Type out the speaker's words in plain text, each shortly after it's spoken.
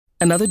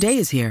Another day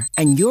is here,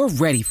 and you're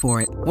ready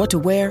for it. What to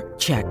wear?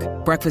 Check.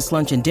 Breakfast,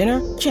 lunch, and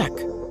dinner? Check.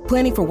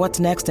 Planning for what's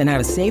next and how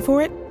to save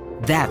for it?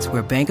 That's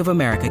where Bank of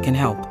America can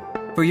help.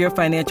 For your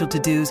financial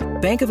to-dos,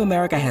 Bank of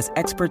America has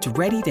experts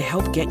ready to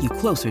help get you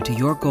closer to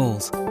your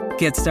goals.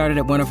 Get started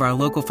at one of our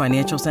local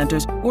financial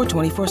centers or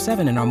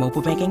 24/7 in our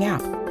mobile banking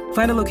app.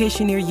 Find a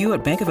location near you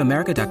at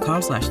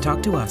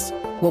bankofamerica.com/talktous.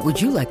 What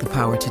would you like the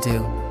power to do?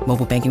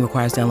 Mobile banking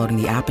requires downloading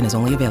the app and is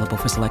only available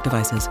for select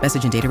devices.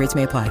 Message and data rates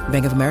may apply.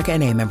 Bank of America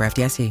N.A., member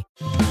FDIC.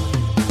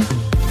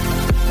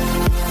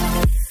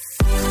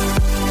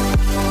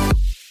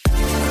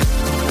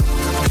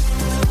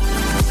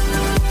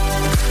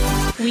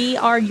 We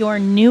are your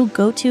new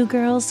go-to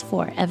girls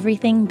for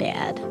everything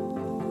bad.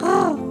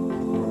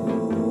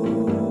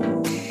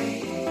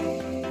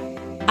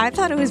 I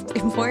thought it was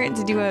important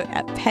to do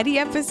a petty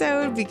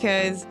episode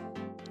because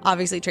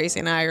obviously Tracy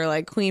and I are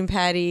like Queen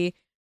Petty,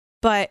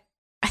 but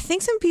I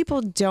think some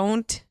people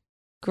don't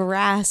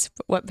grasp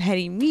what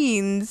petty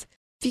means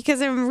because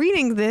I'm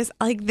reading this,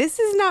 like, this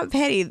is not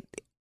petty.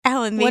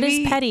 Alan, maybe... What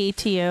is petty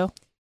to you?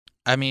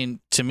 I mean,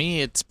 to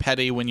me, it's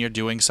petty when you're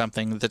doing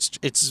something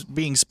it's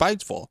being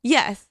spiteful.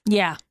 Yes.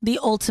 Yeah, the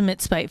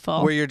ultimate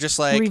spiteful. Where you're just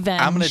like,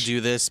 Revenge. I'm going to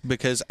do this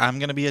because I'm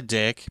going to be a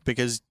dick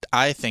because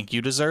I think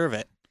you deserve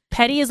it.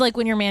 Petty is like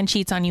when your man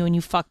cheats on you and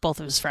you fuck both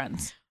of his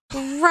friends.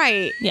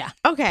 Right. Yeah.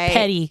 Okay.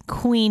 Petty.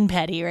 Queen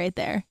Petty right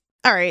there.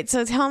 All right.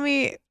 So tell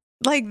me,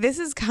 like, this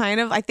is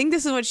kind of, I think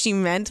this is what she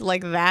meant,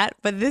 like that,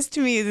 but this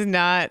to me is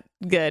not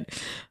good.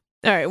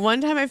 All right. One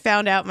time I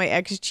found out my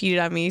ex cheated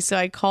on me, so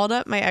I called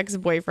up my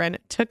ex-boyfriend,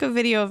 took a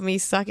video of me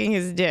sucking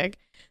his dick.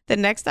 The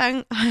next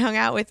time I hung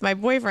out with my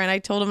boyfriend, I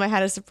told him I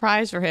had a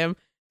surprise for him.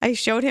 I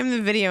showed him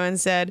the video and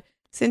said,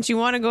 since you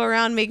want to go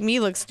around and make me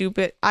look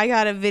stupid, I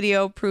got a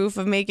video proof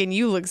of making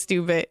you look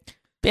stupid.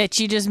 Bitch,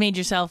 you just made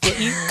yourself.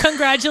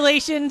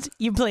 Congratulations,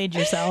 you played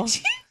yourself. She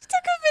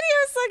took a video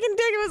of sucking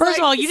dick. It was First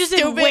of all, you just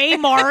did way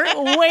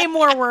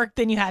more work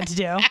than you had to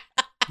do.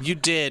 You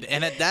did.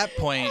 And at that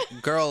point,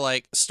 girl,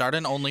 like, start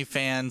an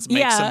OnlyFans,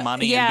 make some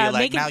money, and be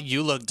like, now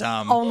you look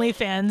dumb.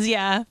 OnlyFans,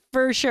 yeah,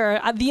 for sure.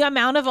 The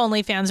amount of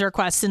OnlyFans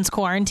requests since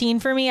quarantine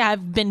for me,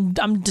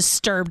 I'm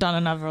disturbed on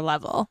another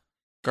level.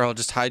 Girl,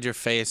 just hide your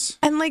face.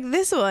 And like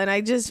this one,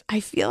 I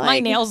feel like... My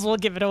nails will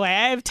give it away.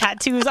 I have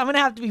tattoos. I'm going to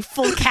have to be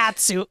full cat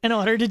suit in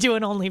order to do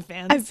an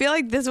OnlyFans. I feel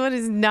like this one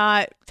is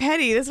not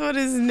petty. This one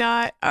is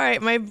not... All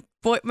right,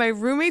 my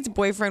roommate's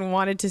boyfriend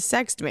wanted to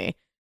sext me.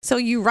 So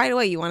you right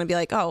away, you want to be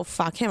like, oh,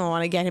 fuck him. I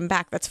want to get him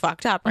back. That's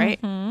fucked up, right?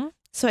 Mm-hmm.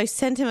 So I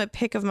sent him a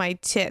pic of my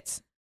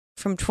tits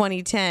from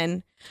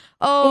 2010.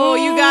 Oh,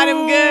 you got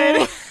him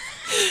good.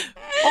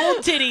 Old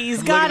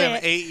titties, got Look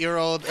at it.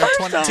 8-year-old or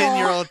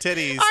 10-year-old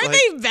titties. Aren't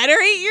they better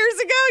 8 years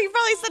ago? You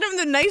probably sent him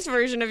the nice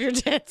version of your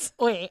tits.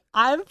 Wait,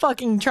 I'm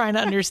fucking trying to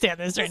understand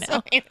this right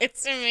now. Explain it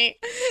to me.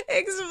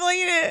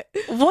 Explain it.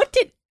 What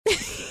did...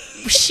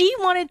 She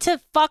wanted to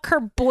fuck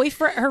her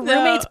boyfriend,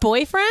 roommate's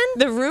boyfriend?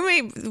 The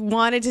roommate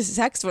wanted to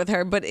sext with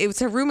her, but it was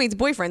her roommate's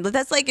boyfriend.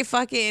 That's like a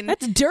fucking...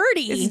 That's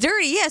dirty. It's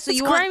dirty, yeah. So it's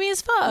you grimy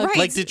as fuck. Right.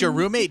 Like, did your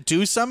roommate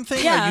do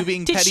something? Yeah. Are you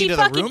being did petty she to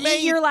the fucking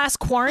roommate? eat your last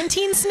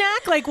quarantine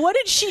snack? Like, what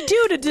did she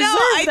do to deserve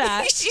I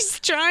that? think she's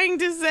trying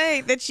to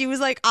say that she was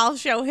like, I'll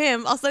show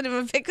him. I'll send him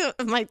a pic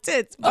of my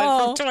tits,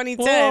 but from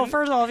 2010. Well,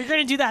 first of all, if you're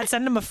going to do that,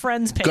 send him a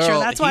friend's picture. Girl,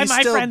 That's why he's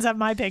my still- friends have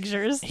my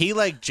pictures. He,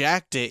 like,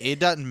 jacked it. It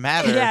doesn't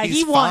matter. Yeah, He's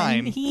he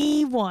fine. won.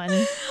 He won.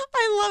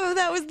 I love it.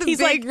 That was the He's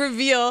big like,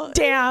 reveal.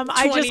 Damn,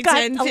 I just got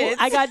 2010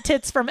 tits. I got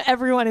tits from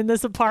everyone in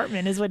this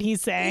apartment is what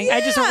he's saying.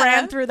 I just Yeah.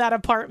 ran through that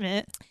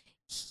apartment.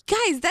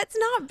 Guys, that's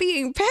not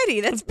being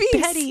petty. That's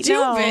being Petty,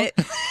 no. stupid.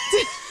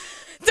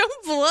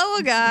 Don't blow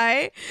a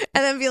guy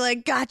and then be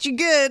like, got you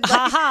good.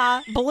 Like,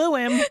 Haha, blew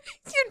him. you're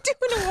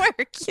doing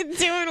work. You're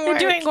doing work.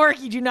 You're doing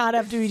work you do not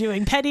have to be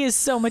doing. Petty is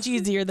so much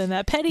easier than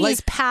that. Petty Like-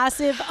 is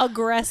passive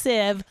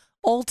aggressive,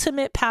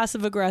 ultimate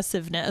passive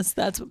aggressiveness.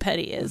 That's what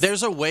petty is.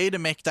 There's a way to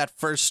make that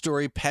first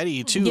story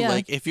petty, too. Yeah.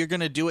 Like, if you're going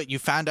to do it, you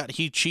found out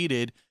he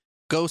cheated,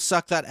 go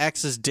suck that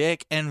ex's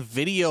dick and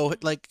video,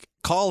 like,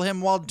 call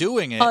him while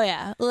doing it. Oh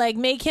yeah, like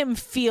make him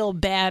feel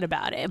bad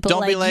about it. But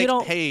Don't be you like,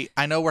 don't, hey,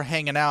 I know we're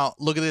hanging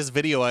out. Look at this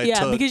video I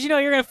yeah, took. because you know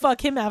you're gonna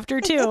fuck him after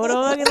too. What a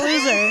fucking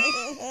loser!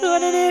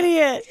 What an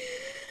idiot!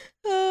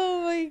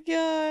 Oh my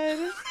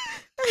God.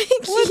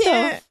 What the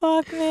can't.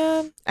 fuck,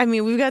 man? I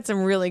mean, we've got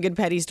some really good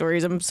petty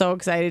stories. I'm so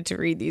excited to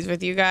read these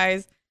with you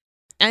guys.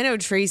 I know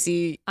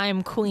Tracy. I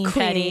am queen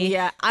petty.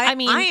 Yeah, I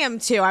mean, I am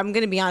too. I'm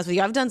going to be honest with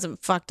you. I've done some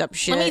fucked up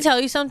shit. Let me tell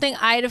you something.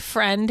 I had a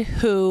friend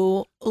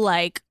who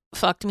like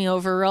fucked me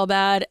over real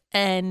bad,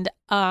 and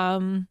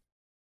this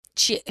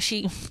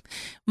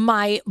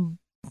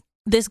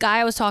guy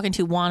I was talking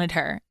to wanted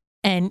her,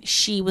 and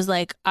she was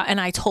like,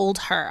 and I told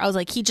her, I was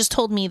like, he just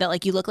told me that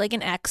like you look like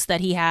an ex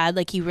that he had,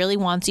 like he really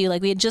wants you,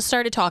 like we had just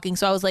started talking,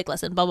 so I was like,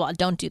 listen, blah blah,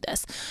 don't do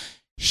this.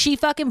 She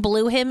fucking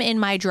blew him in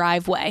my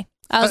driveway.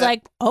 I was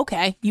like,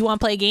 okay, you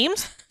want to play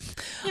games?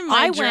 In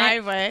my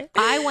driveway.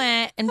 I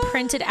went and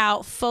printed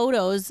out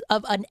photos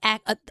of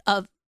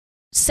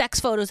sex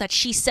photos that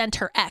she sent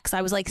her ex.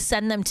 I was like,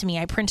 send them to me.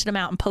 I printed them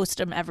out and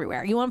posted them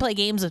everywhere. You want to play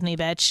games with me,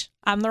 bitch?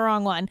 I'm the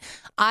wrong one.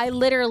 I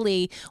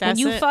literally, when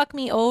you fuck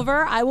me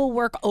over, I will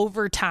work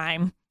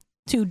overtime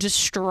to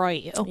destroy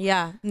you.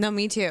 Yeah. No,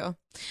 me too.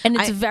 And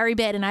it's very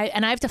bad. And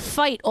I have to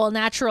fight all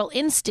natural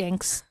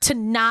instincts to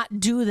not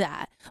do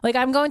that. Like,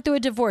 I'm going through a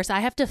divorce. I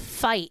have to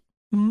fight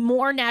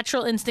more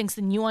natural instincts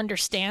than you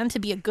understand to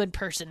be a good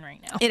person right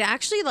now. It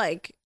actually,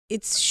 like,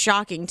 it's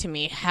shocking to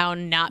me how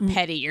not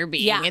petty you're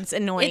being. Yeah. It's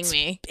annoying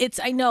me.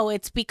 I know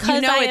it's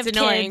because I have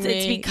kids.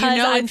 It's because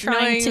I'm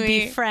trying to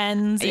be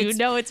friends. You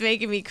know it's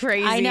making me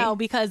crazy. I know,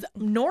 because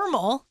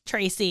normal,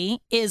 Tracy,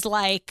 is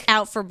like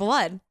out for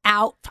blood.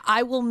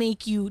 I will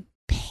make you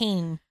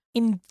pain,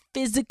 in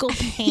physical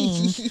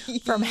pain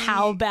from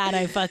how bad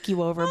I fuck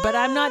you over. But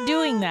I'm not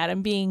doing that.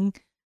 I'm being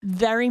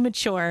very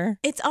mature.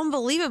 It's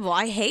unbelievable.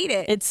 I hate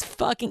it. It's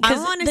fucking,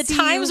 because the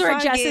times where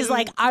Jess is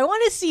like, I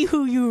want to see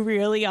who you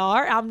really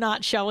are. I'm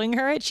not showing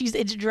her it.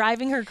 It's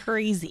driving her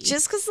crazy.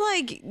 Just because,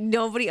 like,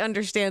 nobody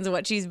understands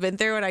what she's been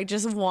through, and I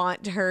just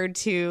want her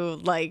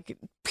to, like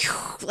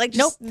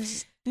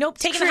just, Nope,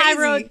 taking the high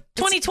road.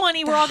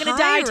 2020, we're all going to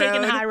die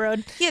taking the high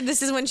road. Yeah,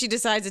 this is when she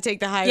decides to take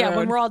the high road. Yeah,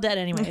 when we're all dead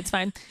anyway. It's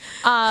fine.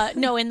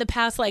 No, in the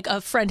past, like,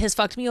 a friend has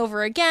fucked me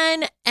over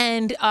again,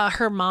 and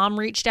her mom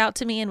reached out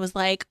to me and was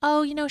like,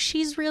 oh,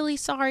 she's really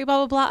sorry,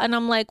 blah, blah, blah. And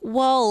I'm like,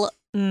 well,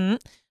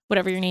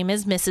 whatever your name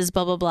is, Mrs.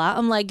 blah, blah, blah.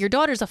 I'm like, your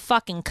daughter's a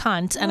fucking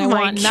cunt, and I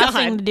want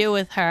nothing to do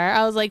with her.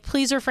 I was like,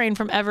 please refrain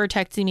from ever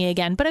texting me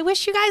again. But I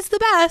wish you guys the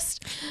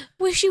best.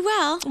 Wish you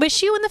well.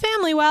 Wish you and the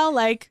family well.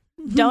 Like,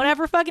 don't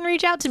ever fucking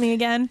reach out to me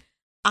again.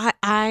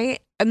 I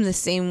am the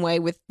same way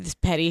with this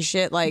petty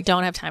shit. Like,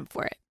 don't have time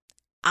for it.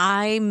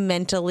 I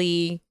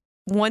mentally,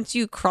 once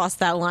you cross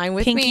that line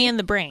with Pinky me, in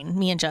the brain,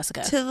 me and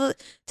Jessica, to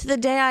the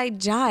day I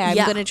die, I'm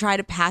going to try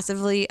to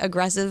passively,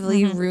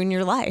 aggressively ruin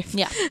your life.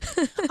 Yeah.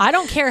 I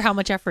don't care how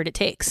much effort it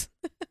takes.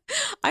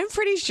 I'm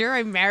pretty sure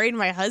I married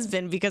my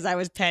husband because I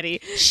was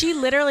petty. She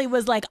literally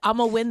was like, I'm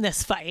gonna win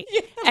this fight.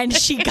 And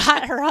she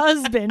got her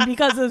husband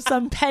because of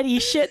some petty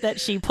shit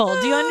that she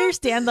pulled. Do you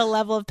understand the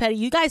level of petty?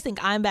 You guys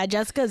think I'm bad.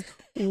 Jessica's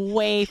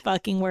way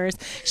fucking worse.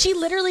 She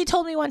literally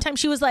told me one time,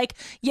 she was like,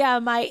 yeah,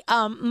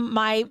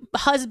 my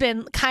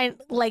husband kind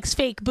of likes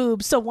fake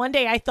boobs. So one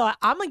day I thought,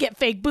 I'm gonna get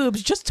fake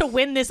boobs just to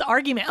win this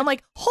argument. I'm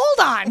like,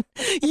 hold on.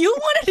 You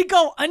wanted to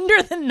go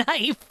under the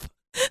knife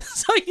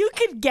so you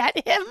could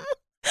get him?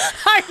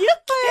 Are you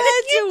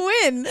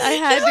kidding? I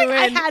had to win.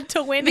 I had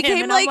to win. It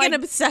became him, like an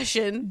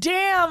obsession.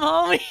 Damn,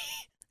 homie.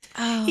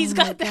 Oh, he's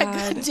got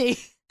that good D.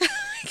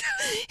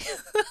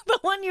 The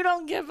one you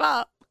don't give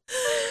up.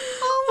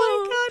 Oh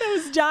my God. I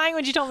was dying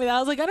when she told me that. I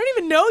was like, I don't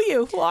even know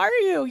you. Who are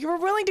you? You were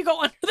willing to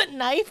go under the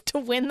knife to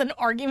win an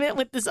argument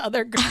with this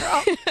other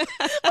girl over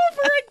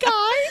a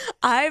guy?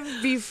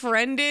 I've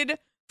befriended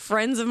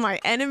friends of my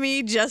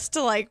enemy just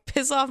to, like,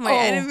 piss off my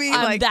enemy.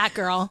 I'm like that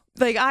girl.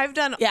 Like, I've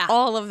done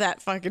all of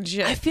that fucking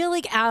shit. I feel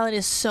like Alan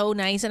is so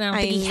nice, and I don't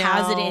think he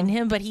has it in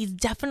him, but he's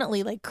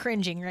definitely, like,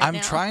 cringing right now. I'm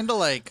trying to,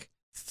 like,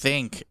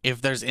 think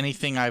if there's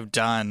anything I've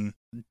done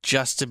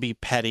just to be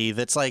petty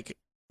that's, like,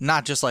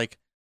 not just like,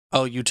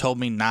 oh, you told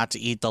me not to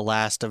eat the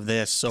last of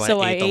this, so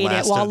I ate the last of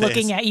this. While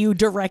looking at you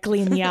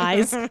directly in the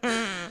eyes.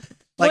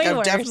 Like,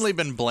 I've definitely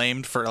been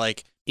blamed for,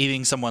 like,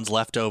 eating someone's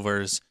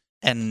leftovers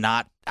and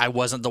I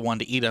wasn't the one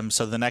to eat them,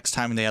 so the next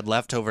time they had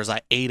leftovers,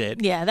 I ate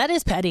it. Yeah, that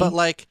is petty. But,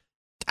 like,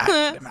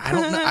 I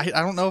don't know.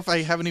 I don't know if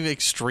I have any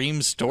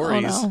extreme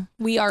stories. Oh, no.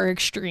 We are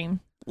extreme.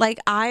 Like,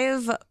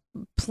 I've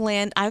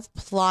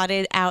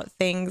plotted out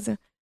things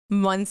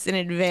months in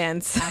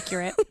advance.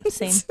 Accurate.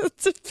 Same.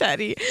 to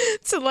petty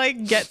to,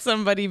 like, get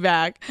somebody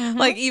back. Mm-hmm.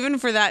 Like, even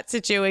for that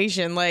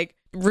situation, like,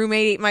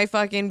 roommate ate my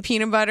fucking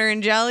peanut butter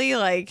and jelly.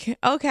 Like,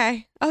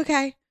 okay,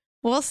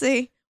 we'll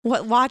see.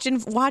 What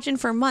watching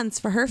for months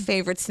for her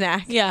favorite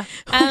snack. Yeah.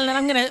 And then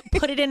I'm going to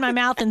put it in my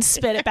mouth and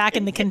spit it back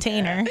in the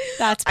container.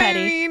 That's petty.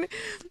 I mean,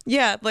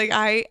 yeah, like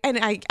I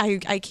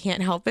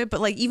can't help it,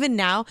 but, like, even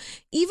now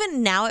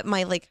at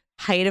my, like,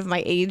 height of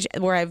my age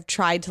where I've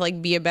tried to,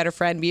 like, be a better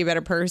friend, be a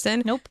better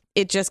person. Nope.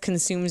 It just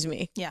consumes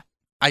me. Yeah.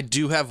 I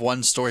do have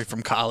one story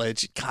from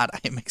college. God,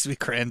 it makes me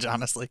cringe,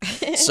 honestly.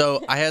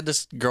 So I had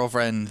this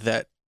girlfriend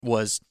that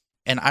was,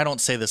 and I don't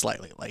say this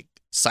lightly, like,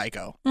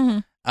 psycho.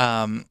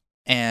 Mm-hmm.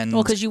 And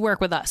well, because you work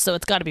with us, so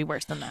it's got to be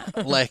worse than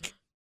that. Like,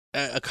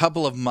 a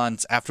couple of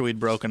months after we'd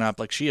broken up,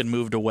 like, she had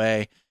moved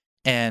away,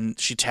 and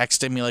she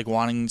texted me, like,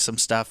 wanting some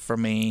stuff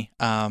from me.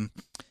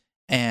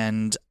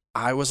 And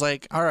I was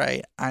like, all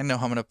right, I know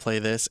how I'm going to play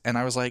this. And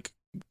I was like,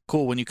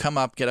 cool, when you come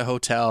up, get a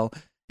hotel,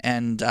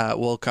 and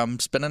we'll come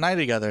spend a night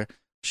together.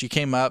 She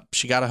came up,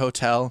 she got a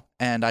hotel,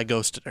 and I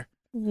ghosted her.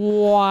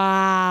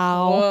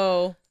 Wow.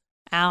 Whoa.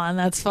 Alan,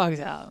 that's fucked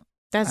up.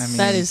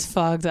 That is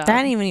fucked up.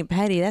 That ain't even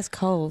petty. That's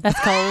cold. That's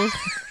cold.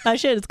 That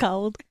shit is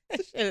cold.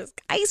 That shit is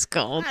ice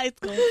cold. Ice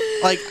cold.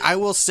 Like, I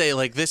will say,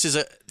 like, this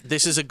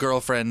is a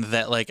girlfriend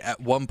that, like, at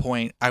one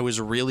point I was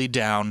really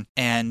down,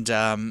 and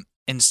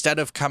instead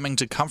of coming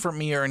to comfort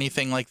me or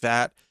anything like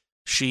that,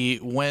 she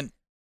went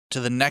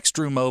to the next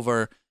room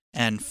over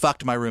and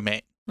fucked my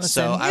roommate.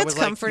 So I was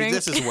comforting.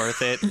 like, this is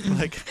worth it.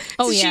 Like,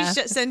 Oh, Did yeah.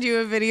 she send you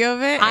a video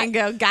of it and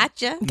go,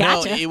 gotcha?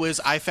 Gotcha. no, it was.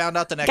 I found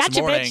out the next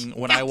Gotcha, morning bitch.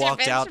 when I Gotcha,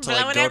 walked bitch. out to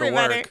like Blowing go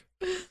everybody. to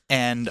work,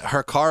 and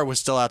her car was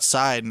still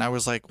outside, and I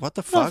was like, what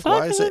the fuck?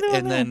 Why is it?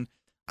 And then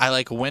I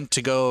like went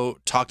to go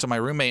talk to my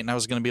roommate, and I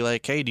was gonna be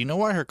like, hey, do you know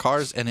why her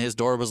car's and his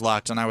door was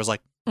locked? And I was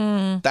like,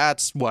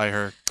 that's why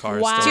her car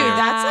is Wow. still Dude, here.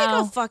 that's like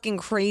Wow. a fucking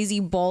crazy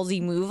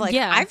ballsy move. Like,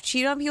 Yeah. I've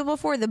cheated on people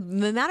before. The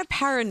amount of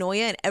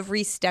paranoia in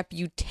every step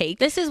you take.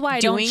 This is why I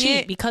don't doing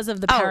cheat, it- because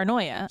of the Oh,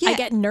 paranoia. yeah. I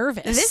get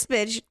nervous. This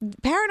bitch,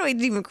 paranoid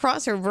didn't even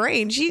cross her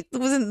brain. She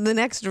was in the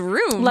next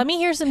room. Let me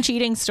hear some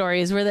cheating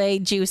stories. Were they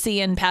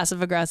juicy and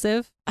passive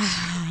aggressive?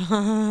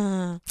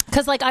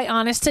 Because, like, I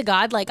honest to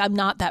God, like, I'm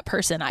not that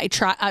person.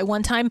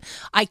 One time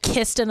I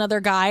kissed another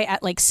guy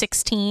at like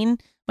 16.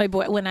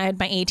 When I had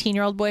my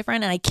 18-year-old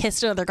boyfriend, and I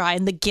kissed another guy,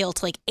 and the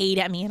guilt like ate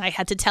at me, and I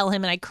had to tell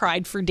him, and I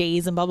cried for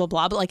days and blah blah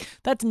blah. But like,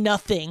 that's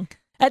nothing.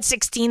 At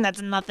 16,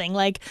 that's nothing.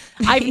 Like,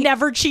 I've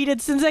never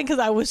cheated since then because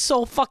I was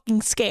so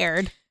fucking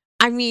scared.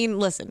 I mean,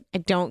 listen, I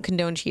don't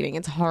condone cheating.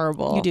 It's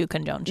horrible. You do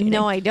condone cheating.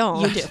 No, I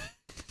don't. You do.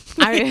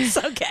 It's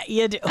okay.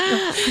 You do.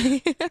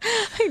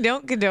 I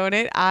don't condone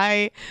it.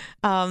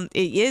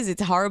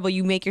 It's horrible.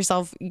 You make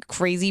yourself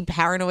crazy,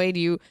 paranoid.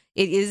 You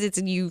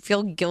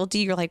feel guilty.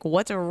 You're like,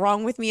 what's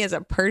wrong with me as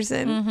a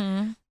person?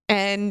 Mm-hmm.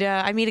 And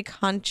I made a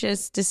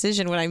conscious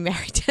decision when I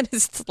married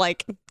Dennis to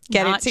like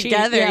get Not it cheat,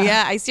 together. yeah.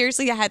 Yeah, I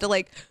seriously had to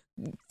like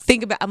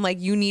think about. I'm like,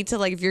 you need to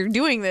like, if you're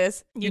doing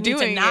this, You you're need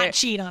doing to not it.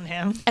 cheat on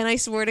him. And I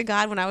swear to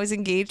God, when I was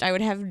engaged, I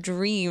would have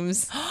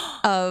dreams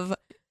of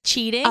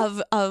Cheating?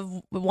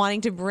 of wanting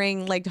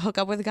to hook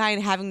up with a guy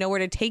and having nowhere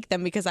to take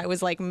them because I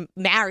was like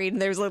married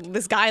and there's like,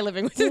 this guy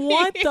living with me.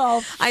 What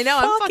the I know,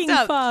 I'm fucking fucked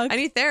up. fuck? I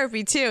need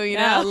therapy too, you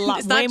Yeah, know.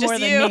 It's not way just more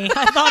you. than me.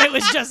 I thought it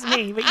was just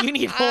me, but you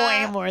need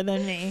way more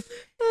than me.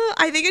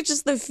 I think it's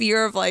just the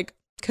fear of like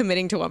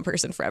committing to one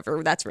person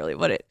forever. That's really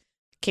what it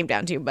came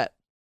down to, but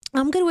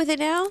I'm good with it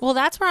now. Well,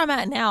 that's where I'm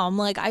at now. I'm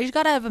like, I just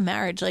gotta have a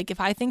marriage. Like, if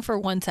I think for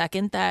 1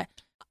 second that,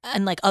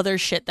 and like other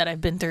shit that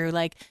I've been through,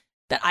 like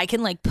that I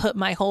can like put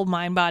my whole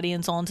mind, body,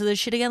 and soul into this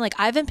shit again. Like,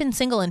 I haven't been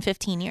single in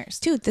 15 years.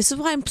 Dude, this is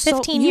why I'm so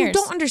 15 you years.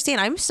 don't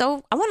understand. I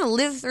want to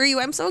live through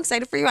you. I'm so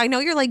excited for you. I know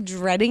you're like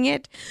dreading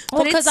it.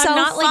 Well, but because it's I'm so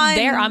not like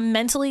there. fun. I'm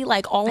mentally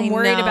like all I I'm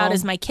worried about know.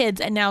 is my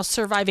kids and now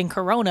surviving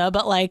Corona.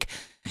 But like,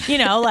 you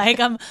know, like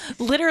I'm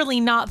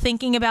literally not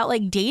thinking about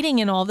like dating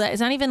and all of that.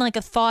 It's not even like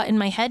a thought in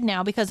my head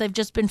now because I've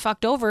just been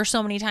fucked over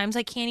so many times.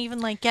 I can't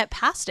even like get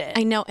past it.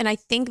 I know, and I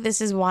think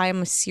this is why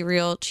I'm a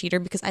serial cheater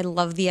because I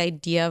love the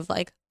idea of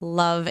like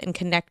love and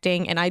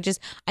connecting, and I've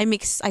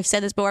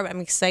said this before, but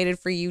I'm excited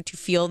for you to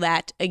feel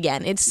that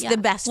again. It's Yeah. the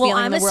best Well,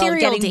 feeling I'm in the a world.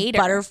 serial Getting dater.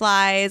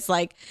 butterflies,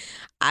 like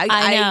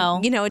I know.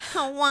 you know,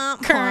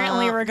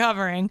 Currently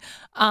recovering.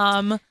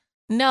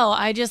 No,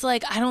 I just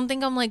like, I don't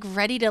think I'm like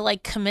ready to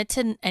like commit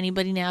to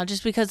anybody now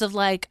just because of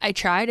like, I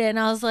tried it and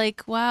I was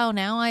like, wow,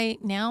 now I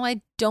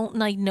don't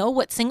like know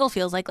what single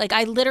feels like. Like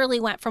I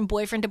literally went from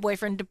boyfriend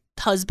to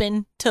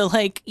husband to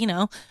like, you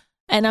know,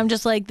 and I'm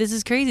just like, this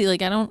is crazy.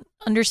 Like, I don't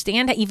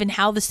understand even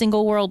how the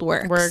single world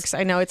works.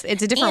 I know it's a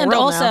different And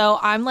world also now.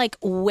 I'm like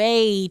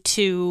way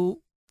too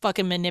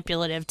fucking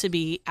manipulative to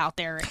be out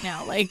there right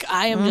now. Like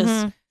I am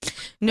just,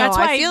 No, That's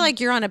why I feel like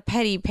you're on a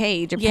petty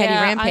page, petty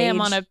yeah, rampage. I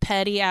am on a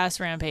petty ass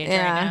rampage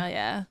Yeah. right now.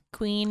 Yeah.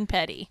 Queen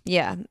petty.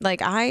 Yeah,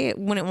 like I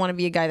wouldn't want to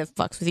be a guy that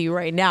fucks with you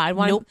right now. I'd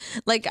want Nope.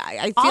 like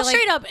I feel I'll like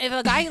straight up, if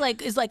a guy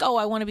like is like, oh,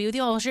 I want to be with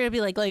you, I'll straight up be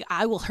like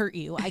I will hurt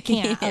you. I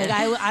can't.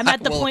 Yeah. Like, I'm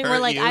at the will point where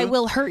hurt like you. I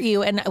will hurt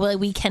you, and like,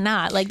 we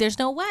cannot. Like, there's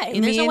no way.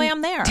 There's no way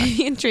I'm there.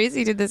 Me and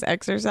Tracy did this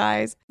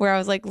exercise where I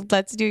was like,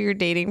 let's do your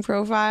dating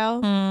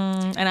profile.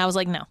 And I was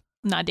like, no,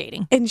 I'm not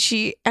dating.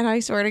 And I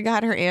swear to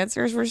God, her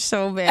answers were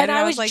so bad. And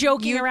I was like,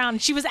 joking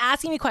around. She was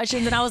asking me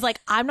questions, and I was like,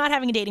 I'm not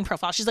having a dating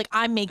profile. She's like,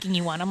 I'm making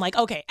you one. I'm like,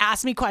 okay,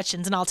 ask me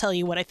questions, and I'll tell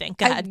you what I think.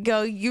 Go ahead. I'd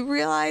go, you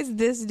realize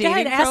this Go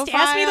dating ahead. profile?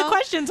 Ask me the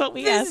questions. What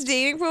we This asked.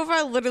 dating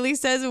profile literally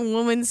says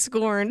woman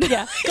scorned.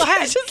 Yeah. Go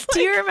ahead. Just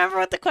Do you remember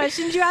what the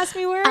questions you asked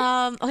me were?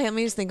 Okay, let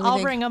me just think.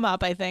 I'll bring them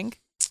up. I think.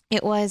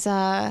 It was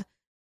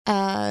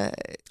I'm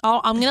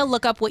gonna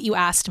look up what you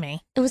asked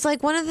me. it was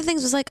like one of the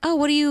things was like, oh,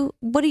 what do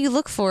you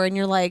look for? And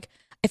you're like,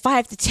 if I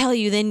have to tell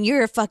you, then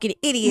you're a fucking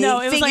idiot.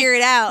 No, it was Figure like,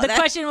 it out. The That-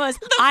 question was,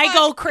 I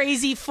go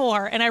crazy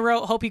for, and I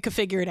wrote, hope you could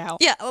figure it out.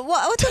 Yeah,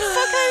 what the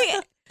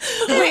fuck?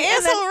 What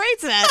asshole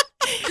writes that?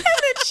 And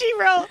then she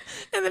wrote,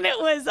 and then it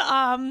was,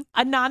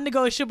 a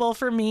non-negotiable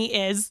for me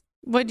is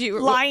What'd you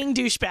lying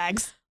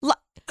douchebags.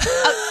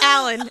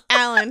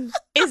 Alan,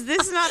 is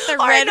this not the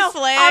Or red no,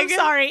 flag? I'm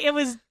sorry, it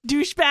was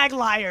douchebag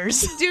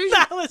liars.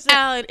 That was it.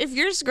 Alan, if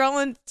you're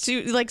scrolling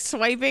to like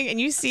swiping and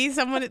you see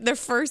someone, the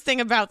first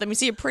thing about them, you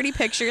see a pretty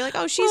picture, you're like,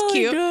 oh, she's my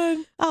cute. God.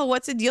 Oh,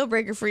 what's a deal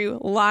breaker for you?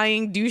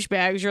 Lying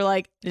douchebags. You're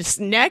like, this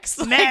next.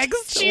 Like,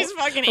 Next. she's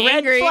fucking Red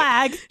angry.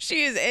 flag.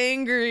 She is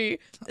angry.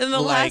 And the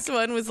Like- last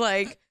one was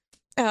like,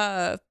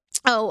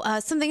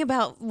 something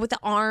about with the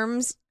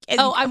arms. And-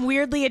 Oh, I'm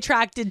weirdly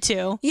attracted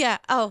to. yeah.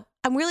 Oh,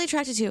 I'm really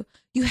attracted to,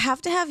 you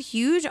have to have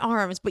huge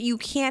arms, but you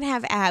can't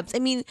have abs. I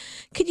mean,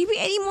 could you be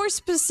any more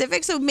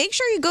specific? So make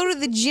sure you go to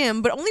the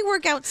gym, but only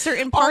work out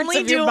certain parts Only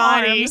of do your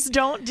body. arms.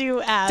 Don't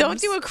do abs. Don't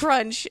do a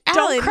crunch. Don't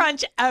Alan,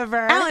 crunch ever.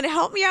 Alan,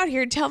 help me out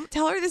here. Tell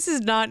her this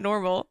is not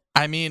normal.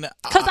 I mean,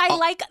 Because I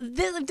like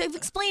this. I've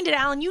explained it,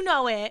 Alan. You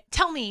know it.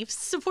 Tell me.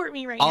 Support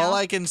me right now. all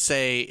I can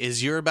say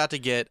is you're about to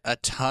get a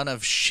ton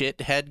of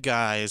shithead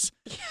guys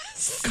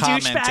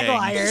commenting Douchebag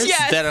liars.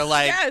 Yes, that are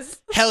like,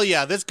 yes. hell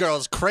yeah, this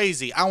girl's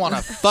crazy. I want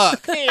to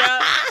fuck.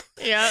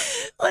 Yeah.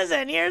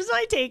 Listen, here's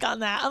my take on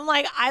that. I'm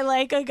like, I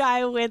like a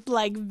guy with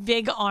like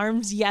big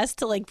arms, yes,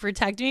 to like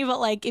protect me, but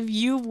like if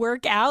you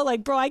work out,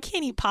 like, bro, I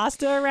can't eat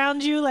pasta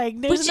around you.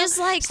 Like, there's just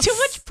like it's too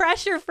much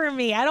pressure for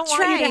me. I don't want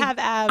you Trey, to have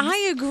abs.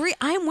 I agree.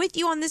 I'm with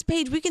you on this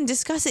page. We can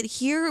discuss it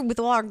here with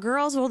all our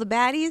girls, all the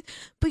baddies,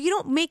 but you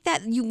don't make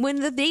that. You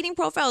when the dating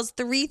profile is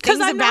 3 Because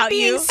things I'm about not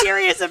being you.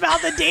 serious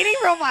about the dating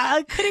profile.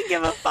 I couldn't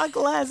give a fuck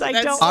less. I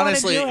That's- don't want to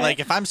Honestly, do it. like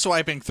if I'm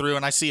swiping through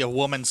and I see a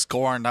woman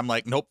scorned, I'm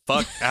like, nope,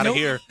 fuck, out of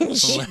here.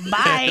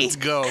 Bye. Let's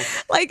go.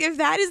 Like if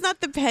that is not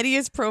the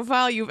pettiest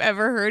profile you've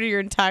ever heard in your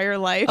entire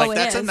life. Like it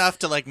that's is. enough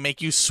to like make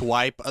you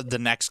swipe the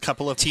next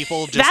couple of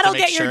people just That'll to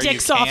make get sure your dick you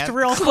soft can't.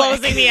 real quick.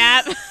 Closing the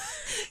app.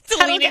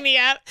 That'll Deleting the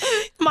app.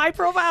 My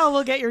profile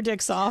will get your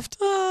dick soft.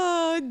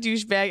 Oh,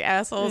 douchebag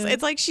assholes. Yeah.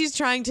 It's like she's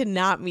trying to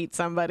not meet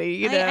somebody,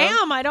 you know? I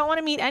am. I don't want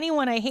to meet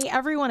anyone. I hate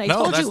everyone. I No,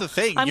 told that's you. the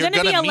thing. I'm You're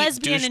gonna be gonna a meet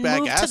lesbian and douchebag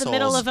move to the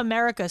middle assholes. of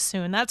America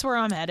soon. That's where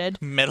I'm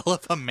headed. Middle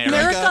of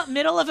America.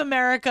 Middle of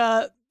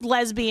America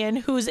lesbian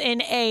who's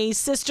in a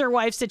sister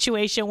wife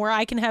situation where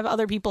I can have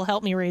other people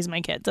help me raise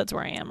my kids. That's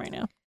where I am right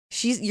now.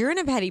 You're in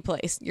a petty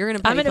place. You're in a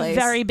petty I'm in place. a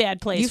very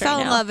bad place. You right fell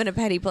in now. love in a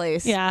petty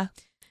place. Yeah,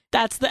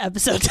 that's the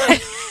episode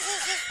title.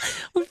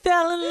 We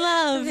fell in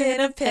love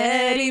in a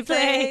petty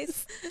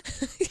place.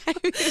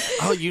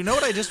 Oh, you know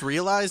what I just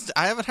realized?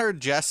 I haven't heard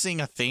Jess sing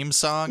a theme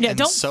song Yeah, in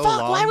don't so fuck.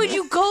 long. Why would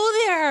you go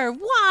there?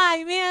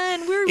 Why,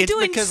 man? We're It's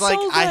doing because so like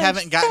good. I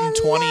haven't gotten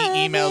 20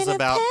 emails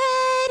about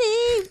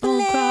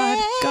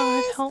Oh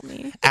God, help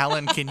me,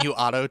 Alan. Can you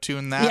auto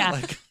tune that? Yeah.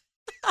 Like,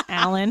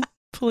 Alan,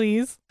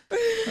 please.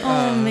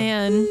 Oh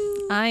man,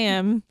 I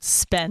am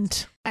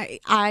spent.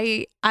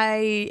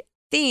 I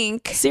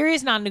think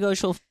Serious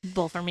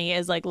non-negotiable for me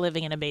is like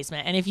living in a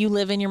basement. And if you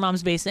live in your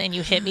mom's basement and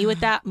you hit me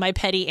with that, my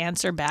petty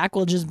answer back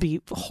will just be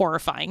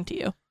horrifying to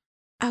you.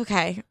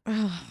 okay.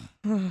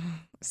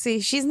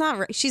 See, she's not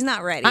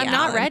ready. I'm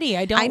not Alan. ready.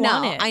 I don't I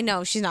know. want it. I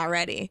know she's not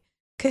ready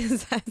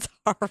because that's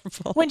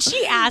horrible. When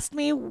she asked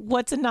me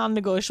what's a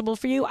non-negotiable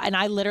for you, and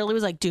I literally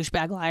was like,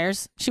 douchebag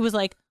liars. She was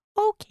like,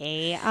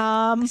 okay, psycho.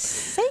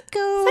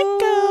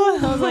 I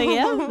was like,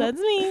 yeah, that's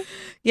me.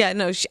 Yeah,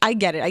 no, I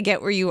get it. I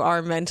get where you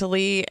are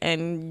mentally,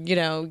 and you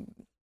know,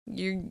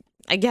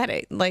 I get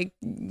it. Like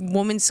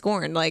woman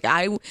scorned. Like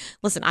I don't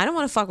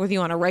want to fuck with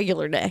you on a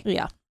regular day.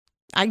 Yeah.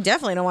 I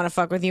definitely don't want to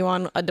fuck with you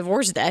on a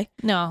divorce day.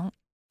 No.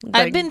 Like,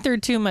 I've been through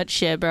too much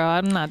shit, bro.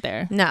 I'm not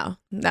there. no.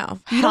 You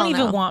Hell don't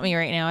even no. want me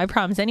right now. I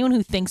promise. Anyone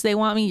who thinks they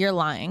want me, you're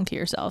lying to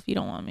yourself. You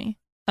don't want me.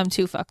 I'm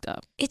too fucked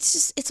up.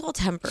 It's all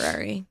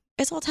temporary.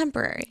 It's all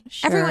temporary.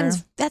 Sure.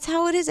 That's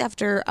how it is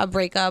after a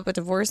breakup, a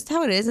divorce. That's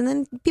how it is. And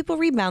then people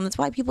rebound. That's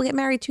why people get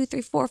married 2,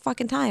 3, 4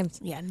 fucking times.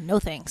 Yeah, no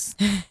thanks.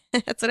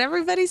 That's what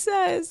everybody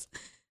says.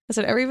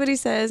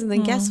 And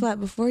then guess what?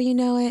 Before you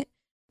know it,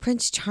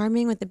 Prince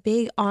Charming with the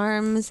big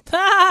arms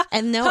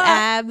and no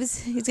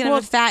abs. He's going to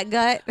have a fat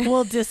gut.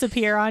 We'll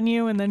disappear on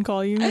you and then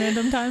call you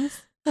random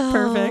times. Oh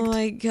Perfect.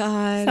 my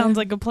God. Sounds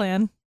like a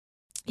plan.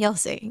 You'll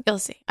see.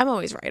 I'm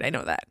always right. I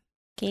know that.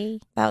 Okay.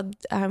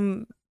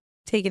 I'm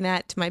taking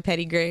that to my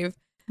petty grave.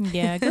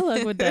 Yeah, good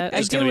luck with that. I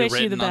there's do gonna be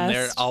wish you the written on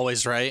there, best.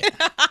 always right.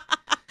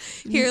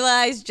 Here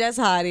lies Jess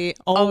Hottie.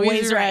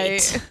 Always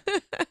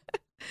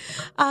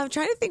I'm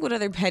trying to think what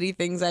other petty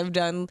things I've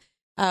done.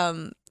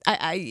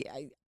 I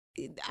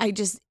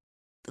just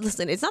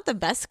listen. It's not the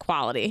best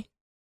quality.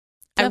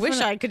 I wish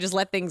Definitely. I could just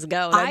let things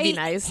go. That'd be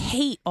nice. I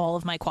hate all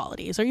of my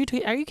qualities. Are you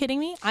kidding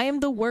me? I am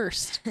the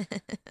worst.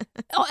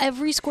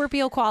 Every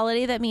Scorpio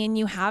quality that me and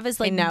you have is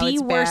like know, the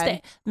it's worst.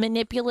 bad.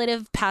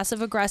 Manipulative,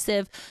 passive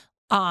aggressive,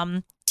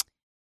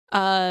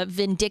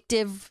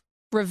 vindictive,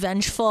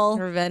 revengeful,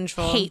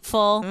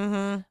 hateful,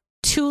 Mm-hmm.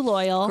 too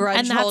loyal, Grudge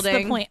and that's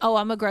holding. the point. Oh,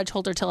 I'm a grudge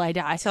holder till I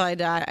die. Till I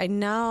die. I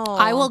know.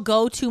 I will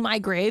go to my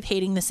grave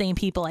hating the same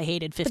people I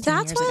hated 15 But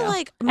that's years why, ago.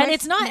 like, and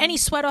it's not any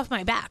sweat off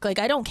my back. Like,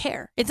 I don't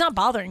care. It's not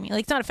bothering me.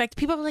 Like, it's not affecting.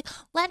 People are like,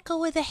 let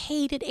go of the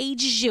hate. It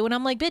ages you. And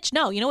I'm like, bitch,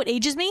 no. You know what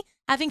ages me?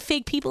 Having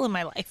fake people in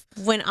my life.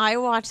 when I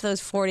watch those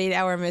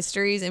 48-hour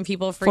mysteries and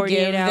people 48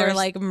 forgive their hours.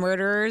 like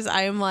murderers,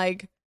 I am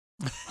like,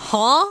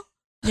 huh?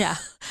 Yeah.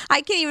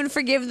 I can't even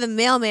forgive the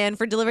mailman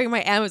for delivering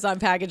my Amazon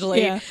package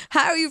late. Yeah.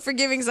 How are you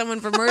forgiving someone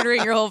for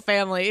murdering your whole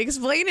family?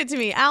 Explain it to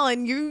me.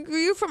 Alan,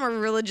 you from a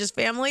religious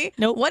family?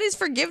 Nope. What is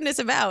forgiveness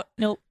about?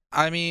 Nope.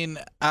 I mean,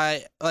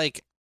 I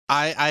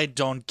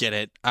don't get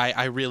it.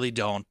 I really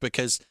don't,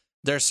 because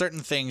there are certain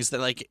things that,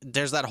 like,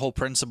 there's that whole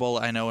principle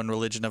I know in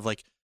religion of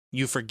like,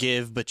 you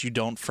forgive but you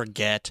don't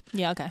forget,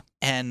 Yeah, okay.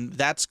 and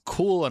that's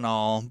cool and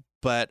all,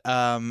 but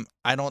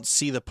I don't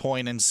see the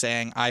point in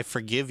saying I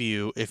forgive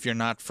you if you're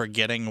not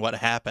forgetting what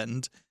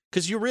happened,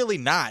 because you're really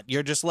not.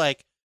 You're just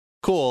like,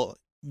 cool,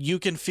 you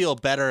can feel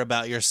better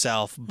about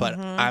yourself, but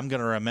I'm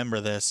gonna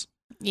remember this.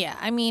 Yeah,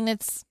 I mean,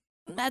 it's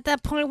at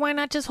that point, why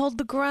not just hold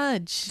the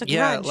grudge?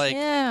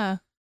 Yeah.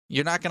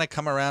 You're not going to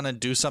come around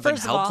and do something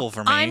First of helpful all,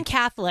 for me. I'm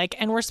Catholic,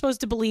 and we're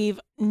supposed to believe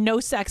no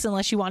sex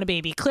unless you want a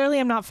baby. Clearly,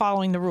 I'm not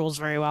following the rules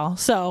very well.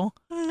 So,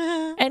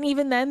 and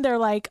even then, they're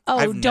like,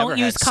 "Oh, don't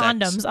use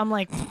condoms." Sex. I'm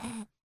like,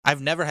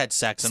 I've never had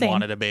sex and Same.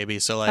 wanted a baby.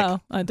 So, like, oh,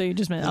 I thought you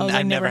just meant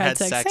I've never had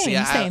sex. Same,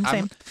 Yeah,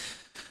 same.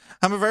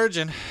 I'm a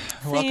virgin.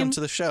 Same. Welcome to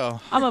the show.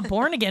 I'm a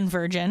born again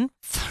virgin.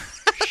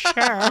 Sure.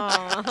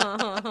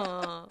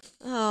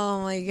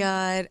 Oh my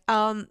God.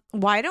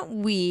 Why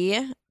don't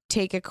we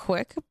take a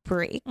quick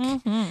break,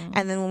 and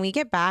then when we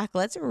get back,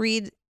 let's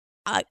read.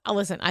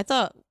 Listen, I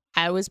thought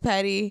I was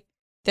petty.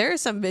 There are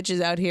some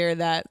bitches out here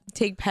that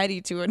take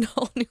petty to a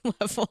whole new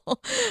level,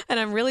 and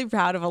I'm really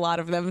proud of a lot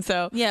of them.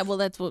 So Yeah, well,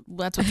 that's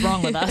what's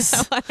wrong with us.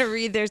 I want to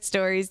read their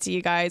stories to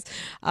you guys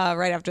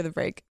right after the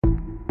break.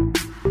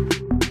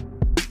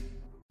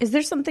 Is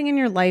there something in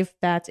your life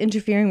that's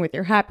interfering with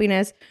your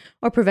happiness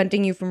or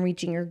preventing you from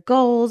reaching your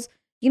goals?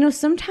 You know,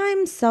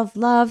 sometimes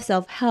self-love,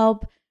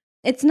 self-help,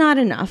 it's not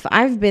enough.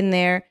 I've been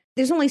there.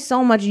 There's only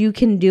so much you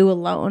can do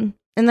alone.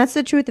 And that's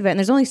the truth of it. And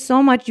there's only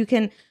so much you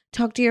can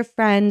talk to your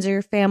friends or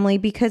your family,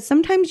 because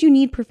sometimes you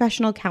need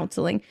professional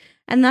counseling.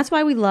 And that's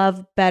why we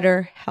love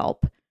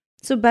BetterHelp.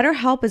 So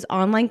BetterHelp is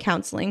online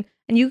counseling,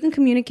 and you can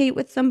communicate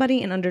with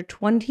somebody in under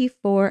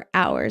 24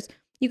 hours.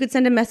 You could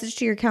send a message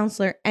to your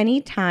counselor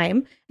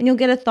anytime, and you'll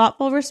get a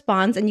thoughtful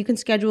response, and you can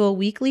schedule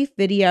weekly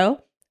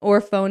video or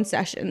phone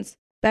sessions.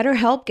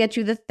 BetterHelp gets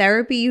you the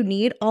therapy you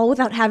need, all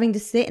without having to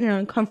sit in an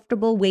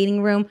uncomfortable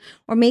waiting room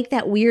or make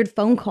that weird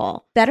phone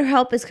call.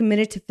 BetterHelp is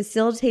committed to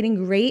facilitating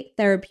great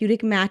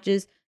therapeutic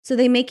matches, so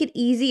they make it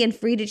easy and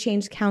free to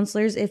change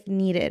counselors if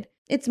needed.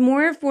 It's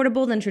more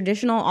affordable than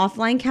traditional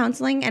offline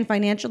counseling, and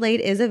financial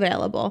aid is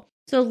available.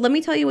 So let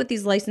me tell you what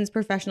these licensed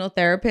professional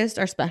therapists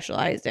are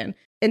specialized in.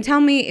 And tell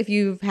me if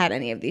you've had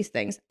any of these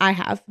things. I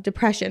have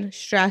depression,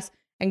 stress,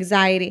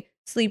 anxiety,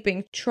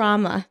 sleeping,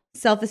 trauma,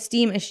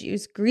 self-esteem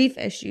issues, grief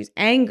issues,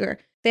 anger,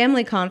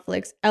 family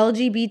conflicts,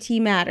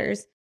 LGBT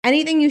matters.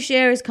 Anything you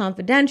share is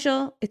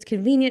confidential. It's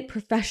convenient,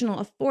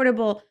 professional,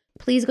 affordable.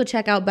 Please go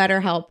check out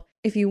BetterHelp.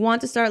 If you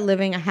want to start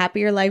living a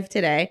happier life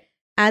today,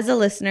 as a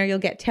listener, you'll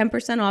get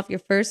 10% off your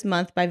first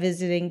month by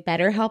visiting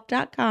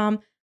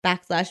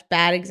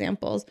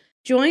betterhelp.com/badexamples.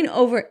 Join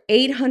over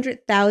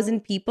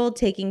 800,000 people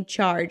taking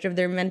charge of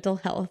their mental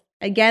health.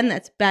 Again,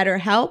 that's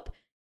BetterHelp,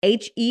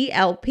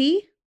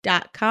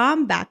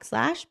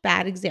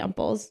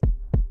 HELP.com/badexamples.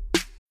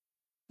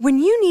 When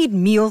you need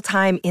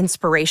mealtime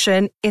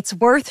inspiration, it's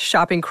worth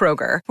shopping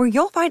Kroger, where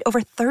you'll find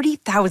over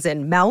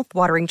 30,000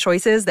 mouth-watering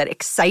choices that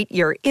excite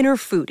your inner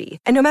foodie.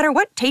 And no matter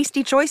what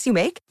tasty choice you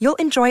make, you'll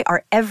enjoy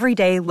our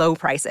everyday low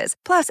prices,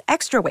 plus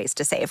extra ways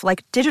to save,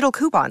 like digital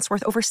coupons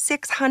worth over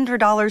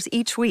 $600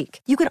 each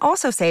week. You can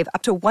also save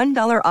up to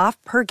 $1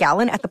 off per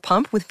gallon at the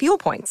pump with fuel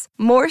points.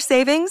 More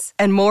savings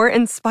and more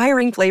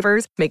inspiring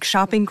flavors make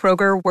shopping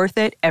Kroger worth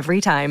it every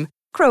time.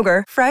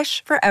 Kroger,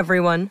 fresh for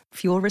everyone.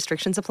 Fuel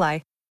restrictions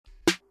apply.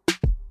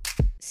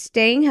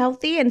 Staying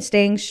healthy and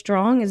staying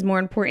strong is more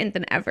important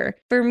than ever.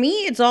 For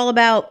me, it's all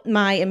about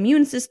my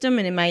immune system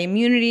and my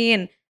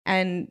immunity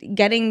and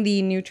getting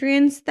the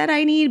nutrients that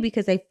I need,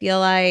 because I feel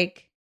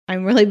like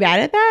I'm really bad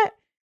at that.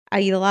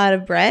 I eat a lot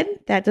of bread.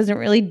 That doesn't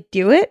really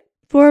do it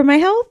for my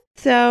health.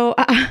 So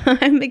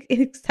I'm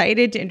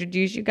excited to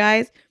introduce you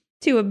guys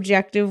to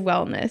Objective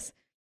Wellness.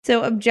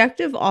 So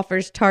Objective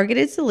offers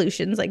targeted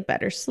solutions like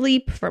better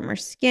sleep, firmer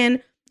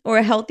skin, or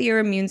a healthier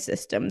immune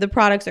system. The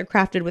products are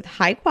crafted with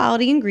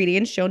high-quality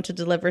ingredients shown to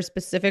deliver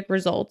specific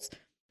results.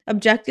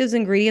 Objective's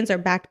ingredients are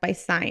backed by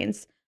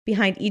science.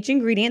 Behind each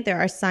ingredient, there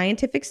are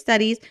scientific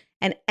studies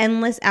and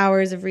endless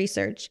hours of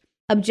research.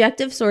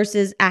 Objective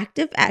sources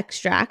active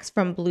extracts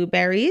from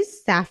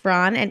blueberries,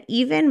 saffron, and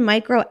even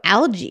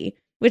microalgae,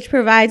 which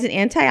provides an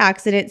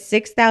antioxidant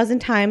 6,000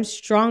 times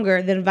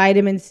stronger than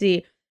vitamin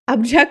C.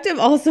 Objective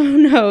also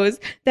knows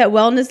that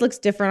wellness looks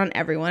different on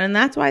everyone, and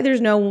that's why there's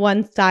no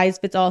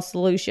one-size-fits-all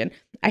solution.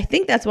 I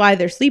think that's why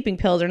their sleeping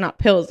pills are not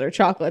pills, they're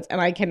chocolates,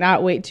 and I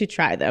cannot wait to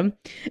try them.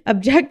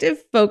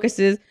 Objective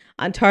focuses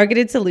on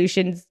targeted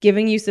solutions,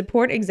 giving you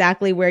support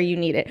exactly where you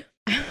need it.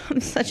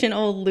 I'm such an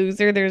old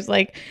loser. There's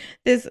like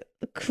this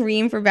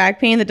cream for back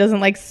pain that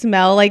doesn't like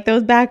smell like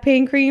those back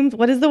pain creams.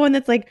 What is the one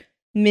that's like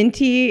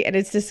minty and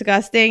it's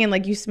disgusting and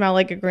like you smell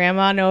like a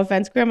grandma? No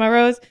offense, Grandma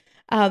Rose.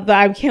 But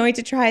I can't wait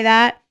to try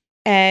that.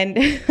 And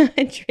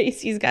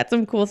Tracy's got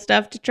some cool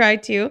stuff to try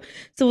too.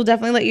 So we'll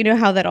definitely let you know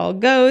how that all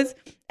goes.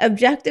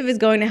 Objective is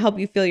going to help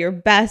you feel your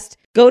best.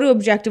 Go to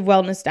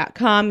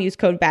objectivewellness.com. Use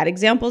code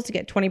BADEXAMPLES to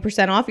get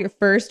 20% off your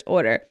first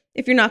order.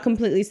 If you're not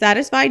completely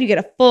satisfied, you get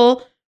a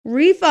full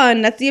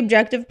refund. That's the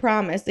Objective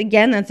promise.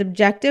 Again, that's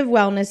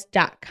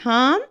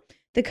objectivewellness.com.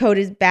 The code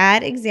is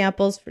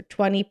BADEXAMPLES for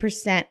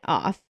 20%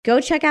 off.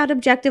 Go check out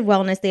Objective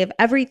Wellness. They have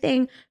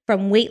everything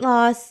from weight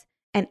loss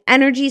and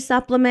energy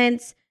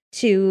supplements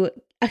to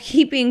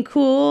keeping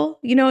cool.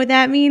 You know what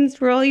that means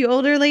for all you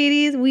older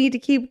ladies? We need to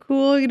keep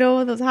cool. You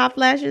know, those hot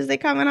flashes they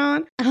coming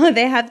on.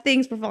 They have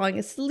things for falling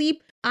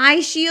asleep, eye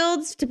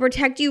shields to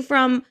protect you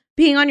from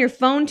being on your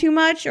phone too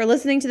much or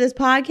listening to this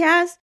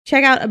podcast.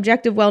 Check out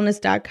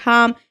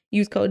objectivewellness.com.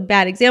 Use code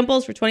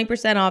BADEXAMPLES for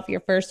 20% off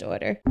your first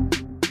order.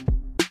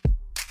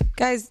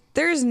 Guys,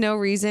 there's no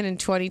reason in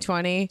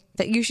 2020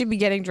 that you should be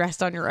getting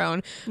dressed on your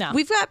own. No.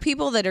 We've got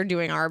people that are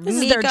doing our This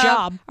is makeup, their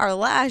job. our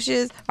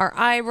lashes, our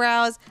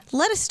eyebrows.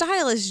 Let a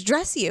stylist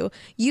dress you.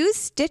 Use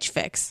Stitch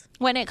Fix.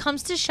 When it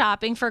comes to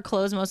shopping for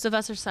clothes, most of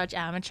us are such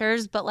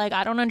amateurs, but like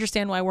I don't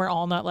understand why we're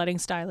all not letting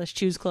stylists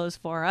choose clothes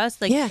for us.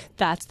 Like Yeah.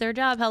 that's their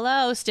job.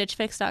 Hello,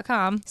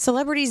 stitchfix.com.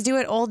 Celebrities do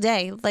it all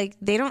day. Like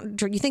they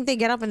don't. You think they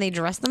get up and they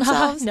dress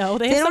themselves? No,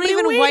 they have don't somebody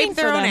even waiting wipe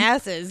their for own them.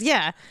 asses.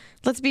 Yeah,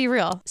 let's be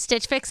real.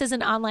 Stitch Fix is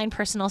an online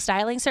personal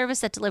styling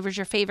service that delivers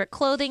your favorite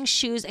clothing,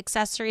 shoes,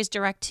 accessories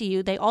direct to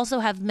you. They also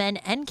have men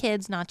and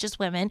kids, not just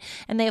women,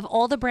 and they have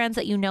all the brands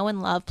that you know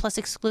and love, plus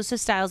exclusive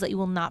styles that you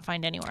will not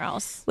find anywhere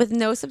else. With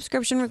no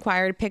subscription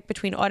required, pick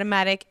between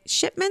automatic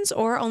shipments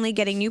or only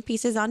getting new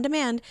pieces on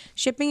demand.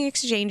 Shipping,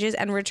 exchanges,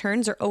 and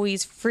returns are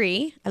always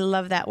free. I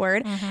love that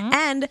word.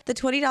 And the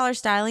 $20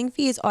 styling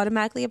fee is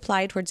automatically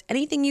applied towards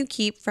anything you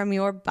keep from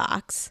your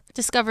box.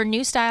 Discover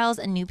new styles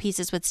and new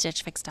pieces with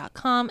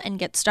StitchFix.com and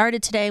get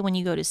started today when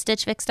you go to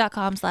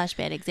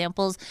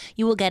StitchFix.com/badexamples.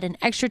 You will get an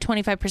extra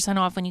 25%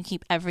 off when you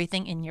keep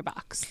everything in your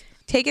box.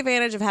 Take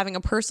advantage of having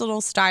a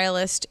personal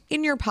stylist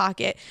in your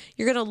pocket.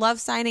 You're going to love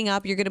signing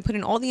up. You're going to put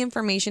in all the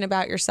information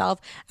about yourself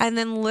and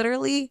then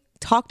literally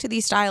talk to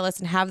these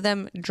stylists and have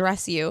them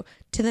dress you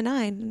to the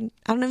nine.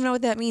 I don't even know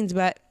what that means,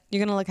 but you're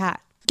going to look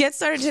hot. Get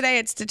started today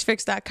at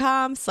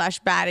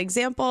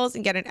stitchfix.com/badexamples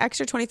and get an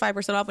extra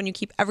 25% off when you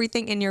keep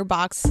everything in your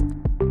box.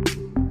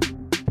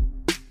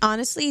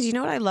 Honestly, do you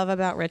know what I love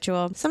about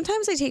Ritual?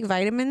 Sometimes I take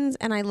vitamins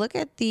and I look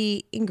at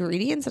the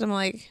ingredients and I'm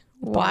like,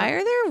 why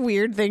are there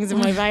weird things in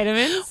my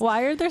vitamins?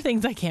 Why are there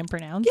things I can't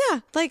pronounce? Yeah,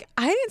 like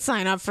I didn't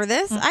sign up for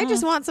this. I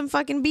just want some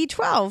fucking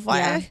B12.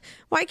 Why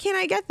can't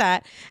I get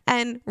that?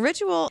 And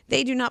Ritual,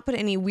 they do not put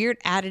any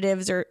weird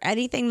additives or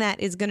anything that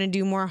is going to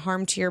do more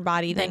harm to your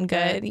body than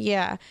good.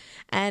 Yeah.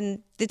 And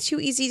the 2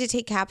 easy to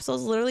take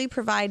capsules literally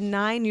provide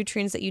 9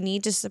 nutrients that you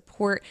need to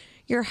support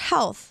your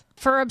health.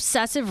 For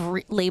obsessive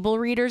label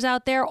readers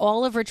out there,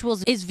 all of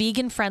Rituals is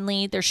vegan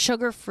friendly. They're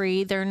sugar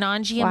free. They're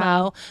non-GMO,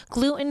 Wow.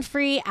 gluten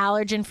free,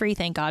 allergen free.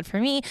 Thank God for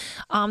me.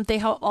 They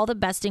have all the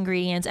best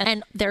ingredients,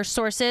 and their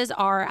sources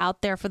are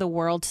out there for the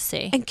world to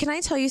see. And can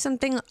I tell you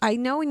something? I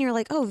know when you're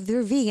like, oh,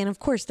 they're vegan. Of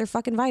course, they're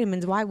fucking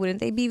vitamins. Why wouldn't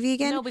they be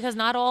vegan? No, because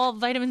not all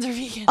vitamins are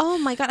vegan. Oh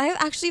my God. I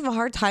actually have a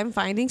hard time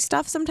finding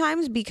stuff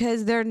sometimes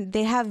because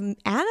they have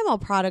animal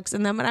products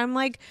in them. And I'm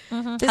like,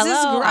 this is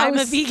Hello, gross. I'm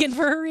a vegan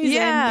for a reason.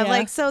 Yeah,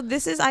 like, so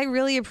this is, I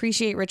really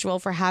appreciate Ritual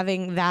for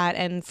having that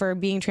and for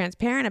being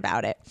transparent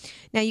about it.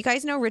 Now, you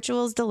guys know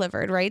Ritual is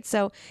delivered, right?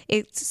 So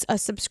it's a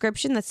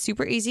subscription that's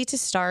super easy to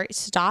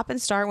stop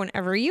and start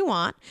whenever you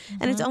want.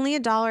 And it's only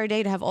 $1 a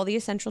day to have all the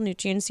essential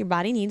nutrients your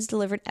body needs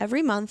delivered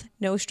every month,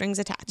 no strings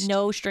attached.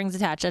 No strings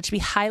attached. That should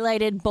be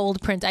highlighted,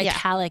 bold print,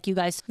 italic, you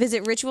guys.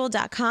 Visit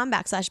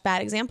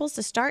ritual.com/badexamples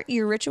to start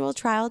your Ritual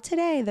trial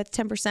today. That's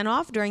 10%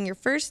 off during your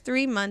first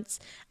 3 months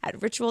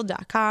at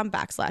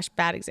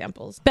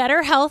ritual.com/badexamples.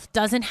 Better health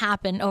doesn't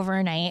happen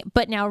overnight,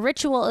 but now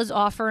Ritual is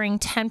offering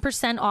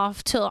 10%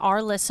 off to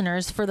our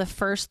listeners for the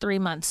first 3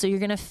 months. So you're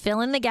going to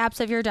fill in the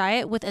gaps of your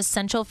diet with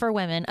Essential for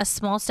Women, a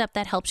small step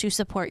that helps you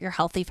support your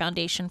healthy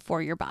foundation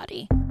for your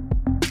body.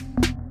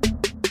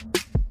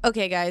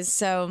 Okay, guys,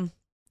 so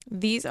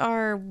we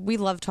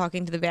love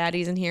talking to the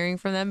baddies and hearing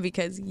from them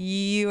because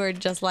you are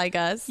just like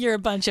us. You're a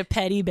bunch of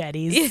petty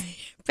betties.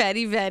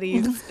 Petty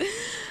betties.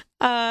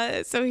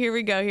 So here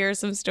we go. Here are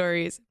some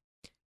stories.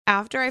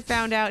 After I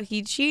found out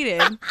he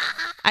cheated,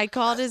 I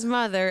called his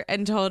mother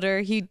and told her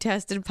he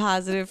tested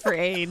positive for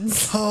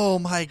AIDS. Oh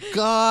my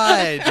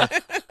God.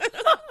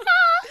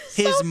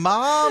 His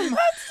mom?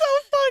 That's so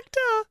fucked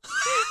up.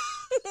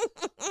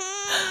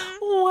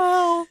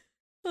 Wow.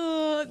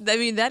 I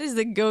mean, that is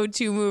the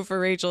go-to move for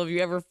Rachel if you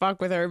ever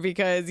fuck with her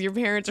because your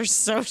parents are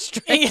so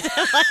strict.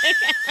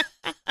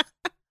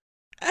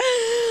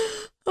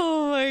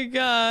 Oh my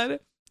God.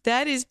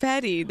 That is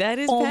petty. That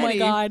is petty. Oh my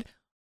God.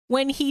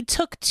 When he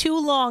took too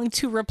long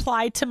to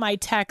reply to my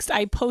text,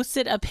 I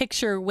posted a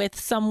picture with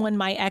someone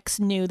my ex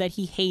knew that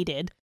he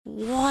hated.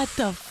 What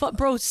the fuck?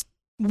 Bro,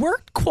 we're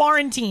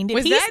quarantined. If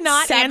Was he's that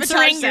not Sabotage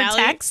answering your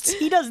Sally? texts,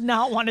 he does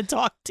not want to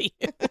talk to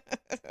you.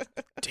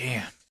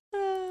 Damn.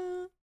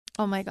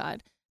 Oh my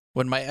God.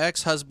 When my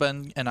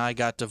ex-husband and I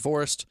got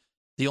divorced,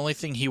 the only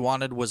thing he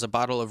wanted was a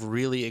bottle of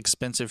really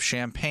expensive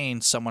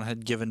champagne someone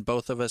had given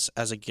both of us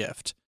as a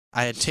gift.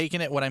 I had taken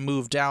it when I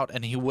moved out,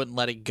 and he wouldn't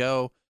let it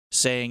go,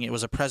 saying it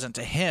was a present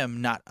to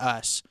him, not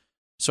us.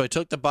 So I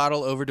took the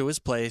bottle over to his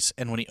place,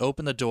 and when he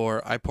opened the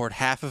door, I poured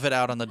half of it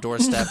out on the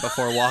doorstep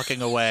before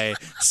walking away,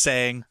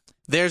 saying,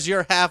 "There's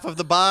your half of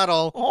the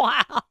bottle."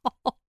 Wow.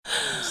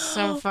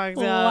 So fucked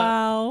up.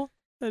 Wow.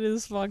 That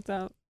is fucked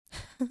up.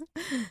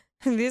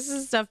 This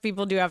is stuff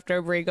people do after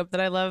a breakup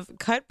that I love.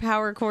 Cut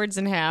power cords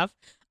in half.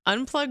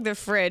 Unplug the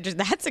fridge.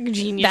 That's a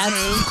genius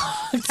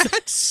move.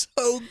 That's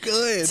so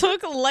good.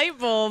 Took light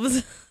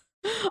bulbs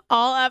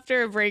all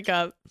after a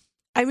breakup.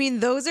 I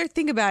mean,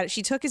 think about it.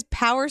 She took his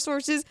power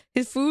sources,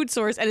 his food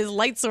source, and his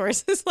light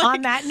sources. Like,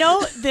 On that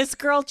note, this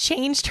girl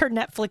changed her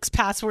Netflix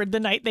password the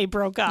night they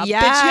broke up.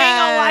 Yes. Bitch, you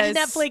ain't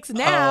gonna watch Netflix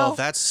now. Oh,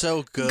 that's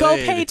so good. Go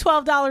pay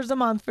 $12 a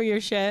month for your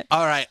shit.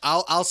 All right,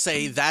 I'll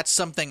say that's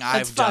something I've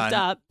That's fucked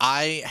done. up.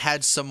 I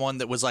had someone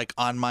that was like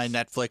on my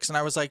Netflix, and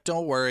I was like,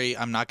 "Don't worry,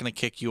 I'm not going to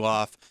kick you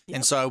off."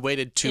 And so I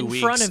waited 2 weeks.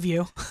 In front of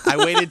you. I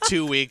waited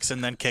 2 weeks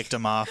and then kicked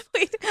him off.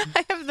 wait,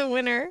 I have the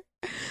winner.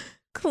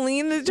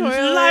 Clean the toilet.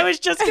 I was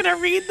just gonna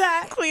read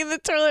that. Clean the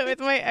toilet with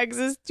my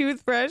ex's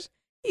toothbrush.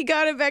 He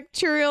got a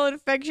bacterial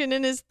infection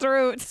in his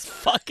throat. It's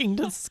fucking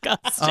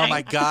disgusting. Oh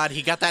my God,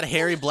 he got that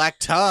hairy black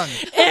tongue.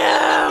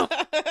 Ew.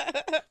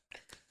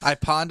 I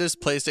pawned his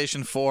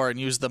PlayStation 4 and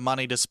used the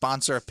money to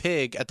sponsor a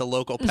pig at the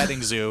local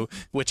petting zoo,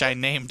 which I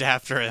named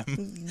after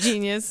him.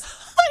 Genius.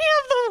 I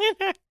have the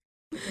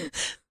winner.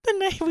 The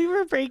night we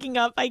were breaking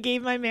up, I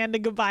gave my man the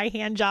goodbye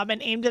hand job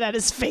and aimed it at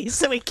his face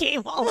so it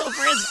came all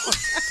over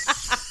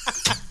his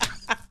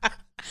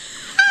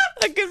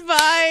A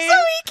goodbye. So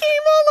he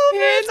came all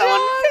over his Hand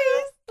own job.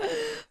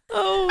 face.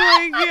 Oh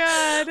my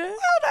God.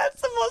 Oh,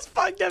 that's the most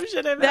fucked up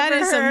shit I've That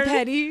ever is heard. some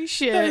petty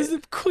shit. That is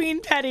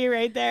Queen Petty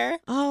right there.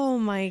 Oh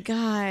my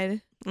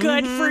God.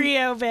 Good Mhm. for you,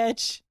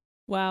 bitch.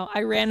 Wow,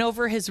 I ran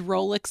over his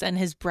Rolex and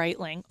his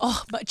Breitling.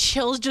 Oh, but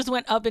chills just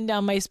went up and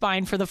down my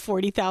spine for the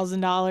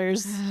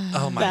 $40,000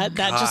 Oh my that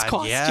God, just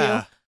cost yeah.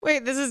 you.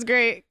 Wait, this is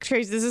great.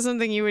 Trace, this is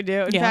something you would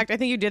do. In Yeah. fact, I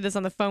think you did this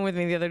on the phone with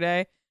me the other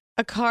day.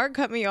 A car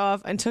cut me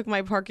off and took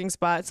my parking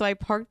spot, so I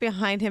parked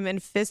behind him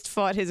and fist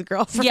fought his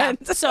girlfriend. Yeah.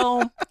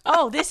 So,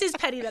 this is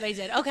petty that I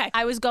did. Okay.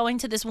 I was going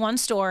to this one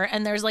store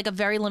and there's like a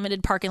very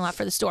limited parking lot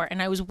for the store.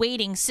 And I was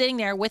waiting, sitting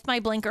there with my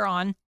blinker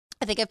on.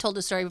 I think I've told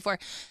this story before.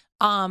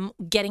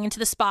 Getting into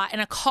the spot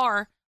and a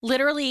car,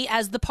 literally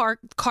as the car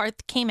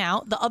came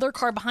out, the other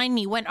car behind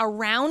me went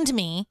around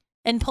me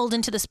and pulled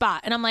into the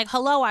spot. And I'm like,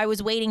 hello, I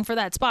was waiting for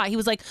that spot. He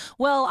was like,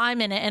 well,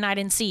 I'm in it and I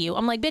didn't see you.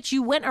 I'm like, bitch,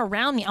 you went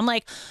around me.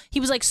 He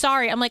was like,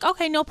 sorry. I'm like,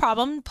 okay, no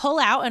problem. Pull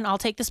out and I'll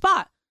take the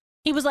spot.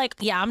 He was like,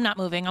 yeah, I'm not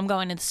moving. I'm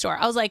going into the store.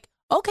 I was like,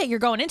 okay, you're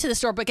going into the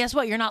store, but guess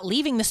what? You're not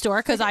leaving the store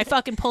because I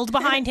fucking pulled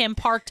behind him,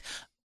 parked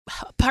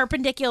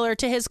perpendicular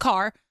to his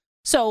car.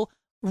 So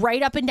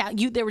right up and down,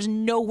 there was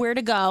nowhere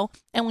to go.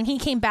 And when he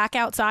came back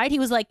outside, he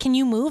was like, can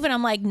you move? And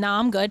I'm like, nah,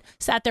 I'm good.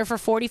 Sat there for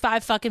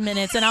 45 fucking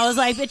minutes. And I was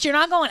like, bitch, you're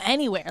not going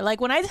anywhere. Like,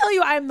 when I tell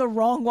you I'm the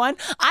wrong one,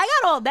 I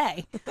got all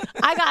day.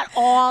 I got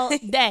all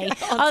day.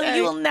 I was like,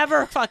 you will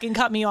never fucking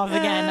cut me off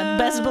again.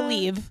 Best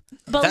believe.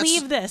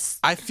 Believe this.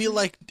 I feel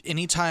like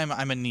anytime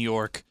I'm in New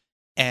York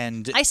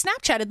and I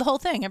Snapchatted the whole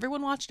thing.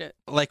 Everyone watched it.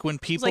 like when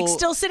It's people like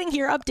still sitting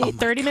here, update Oh my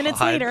 30 minutes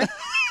God. later.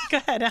 Go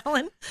ahead,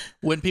 Alan.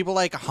 when people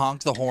like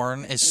honk the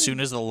horn as soon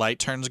as the light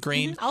turns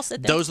green, I'll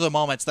sit there. those are the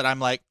moments that I'm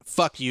like,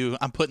 fuck you,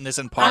 I'm putting this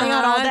in park. I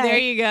got all day. There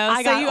you go. I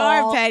So got you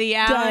are all petty,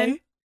 Alan. done.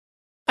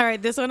 All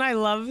right, this one I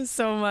love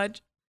so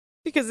much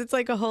because it's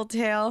like a whole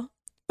tale.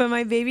 When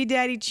my baby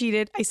daddy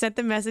cheated, I sent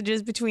the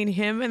messages between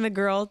him and the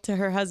girl to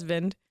her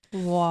husband.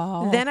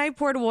 Wow. Then I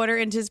poured water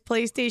into his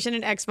PlayStation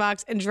and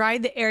Xbox and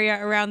dried the area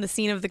around the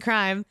scene of the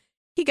crime.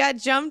 He got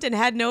jumped and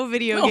had no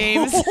video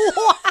games.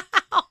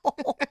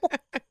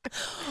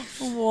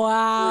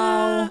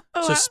 Wow.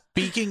 So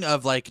speaking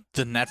of like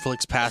the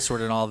Netflix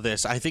password and all of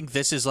this, I think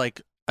this is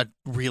like a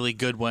really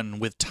good one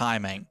with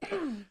timing.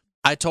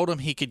 I told him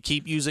he could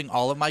keep using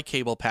all of my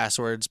cable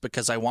passwords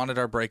because I wanted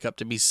our breakup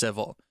to be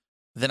civil.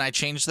 Then I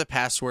changed the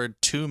password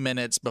 2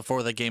 minutes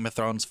before the Game of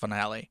Thrones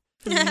finale.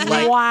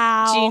 Like,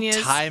 wow.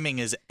 Genius. timing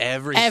is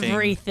everything.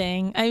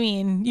 Everything. I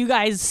mean, you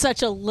guys,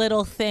 such a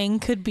little thing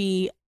could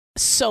be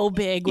so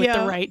big with the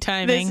Yo, right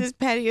timing. This is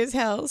petty as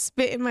hell.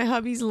 Spit in my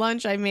hubby's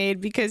lunch I made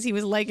because he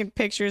was liking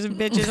pictures of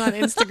bitches on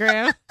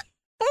Instagram.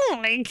 Oh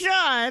my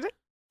God.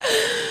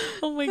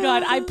 Oh my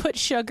God. I put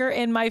sugar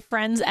in my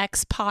friend's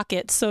ex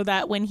pocket so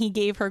that when he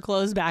gave her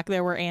clothes back,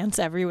 there were ants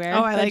everywhere.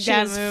 Oh, I like shit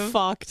that is move.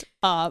 fucked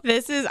up.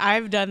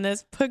 I've done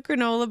this. Put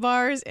granola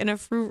bars in a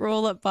fruit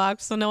roll up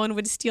box so no one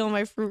would steal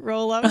my fruit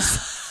roll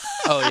ups.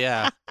 Oh,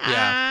 yeah.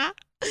 Yeah.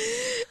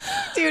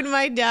 Dude,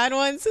 my dad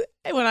once,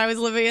 when I was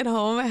living at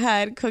home,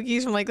 had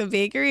cookies from like the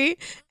bakery,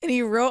 and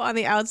he wrote on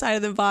the outside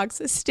of the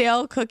box,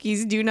 "Stale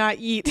cookies do not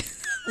eat."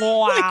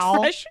 Wow.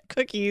 Like fresh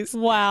cookies.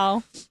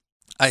 Wow.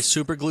 I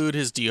super glued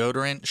his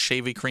deodorant,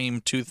 shaving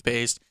cream,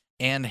 toothpaste,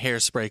 and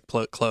hairspray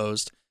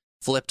closed,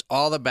 flipped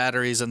all the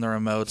batteries in the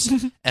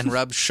remotes, and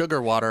rubbed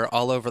sugar water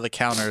all over the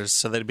counters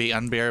so they'd be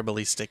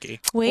unbearably sticky.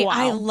 Wait, Wow.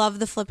 I love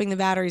the flipping the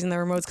batteries in the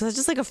remotes because it's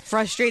just like a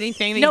frustrating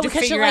thing that No, you have to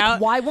because figure you're like, out.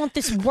 why won't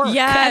this work?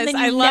 Yes, and then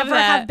you I love never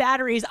that. have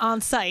batteries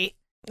on site.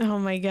 Oh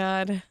my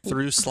God.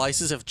 Threw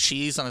slices of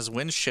cheese on his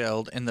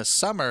windshield in the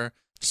summer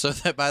so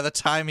that by the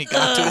time he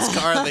got to his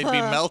car, they'd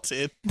be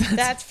melted.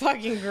 That's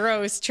fucking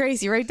gross.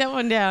 Tracy, write that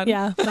one down.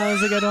 Yeah, that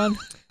was a good one.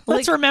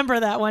 Let's remember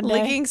that one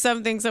day. Licking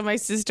something so my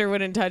sister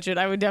wouldn't touch it.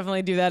 I would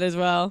definitely do that as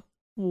well.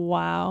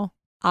 Wow.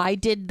 I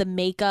did the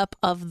makeup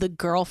of the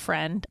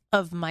girlfriend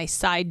of my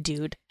side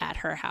dude at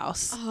her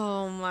house.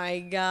 Oh my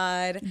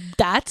God.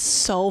 That's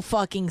so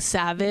fucking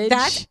savage.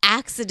 That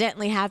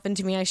accidentally happened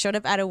to me. I showed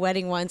up at a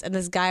wedding once and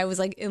this guy I was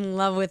like in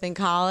love with in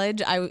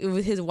college.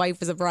 His wife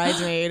was a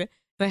bridesmaid and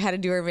I had to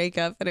do her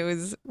makeup and it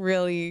was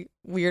really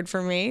weird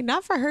for me.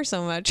 Not for her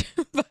so much,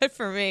 but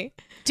for me.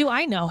 Do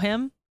I know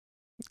him?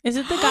 Is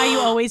it the guy you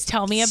always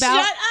tell me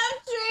about? Shut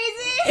up,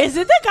 Tracy. Is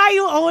it the guy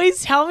you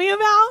always tell me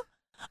about?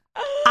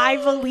 I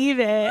believe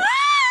it.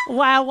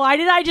 Wow, why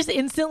did I just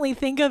instantly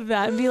think of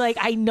that and be like,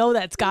 I know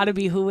that's got to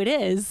be who it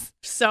is.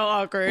 So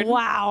awkward.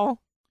 Wow.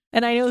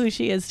 And I know who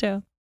she is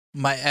too.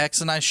 My ex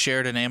and I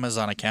shared an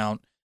Amazon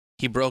account.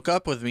 He broke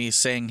up with me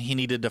saying he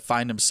needed to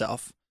find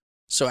himself.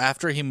 So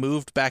after he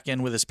moved back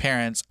in with his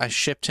parents, I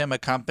shipped him a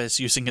compass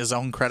using his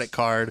own credit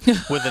card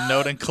with a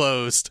note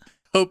enclosed.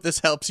 Hope this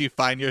helps you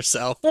find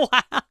yourself.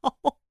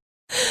 Wow.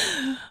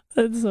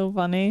 That's so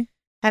funny.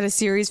 Had a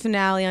series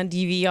finale on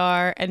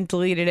DVR and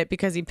deleted it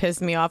because he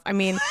pissed me off. I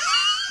mean,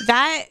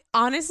 that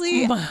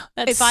honestly,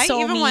 That's if I so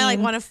even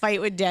mean. want to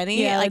fight with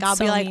Denny, Yeah, like I'll that's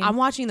be so like, mean. I'm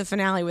watching the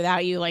finale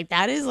without you. Like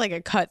that is like a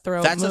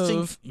cutthroat That's move.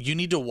 the thing. You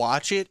need to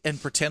watch it and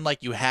pretend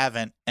like you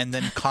haven't, and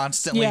then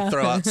constantly Yeah.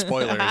 throw out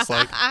spoilers.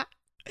 Like,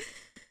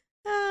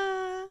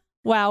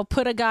 Wow,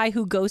 put a guy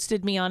who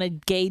ghosted me on a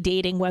gay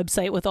dating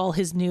website with all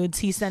his nudes.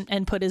 He sent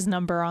and put his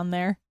number on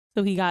there.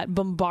 So he got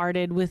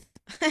bombarded with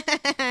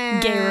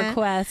gay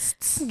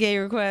requests. Gay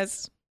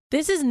request.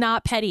 This is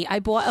not petty. I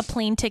bought a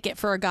plane ticket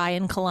for a guy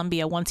in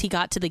Colombia. Once he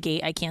got to the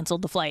gate, I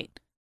canceled the flight.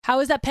 How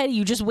is that petty?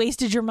 You just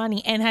wasted your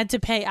money and had to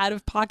pay out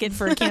of pocket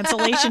for a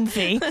cancellation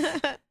fee.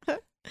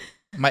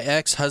 my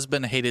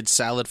ex-husband hated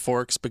salad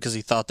forks because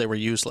he thought they were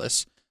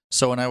useless.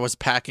 So when I was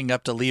packing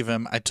up to leave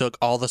him, I took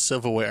all the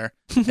silverware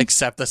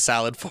except the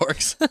salad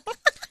forks.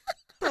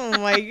 Oh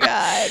my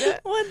God.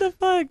 What the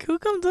fuck? Who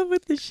comes up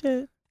with this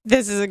shit?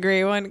 This is a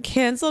great one.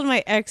 Canceled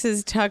my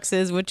ex's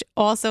tuxes, which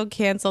also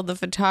canceled the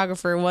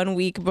photographer 1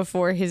 week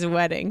before his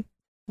wedding.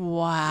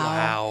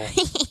 Wow.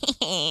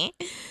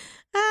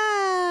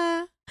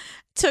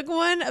 Took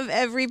one of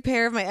every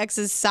pair of my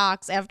ex's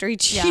socks after he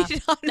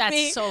cheated on That's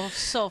me.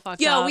 so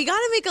fucked Yo, up. we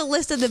gotta make a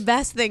list of the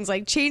best things,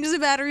 like change the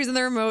batteries in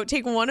the remote,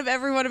 take one of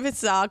every one of his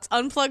socks,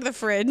 unplug the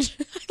fridge.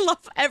 I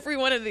love every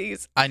one of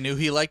these. I knew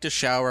he liked to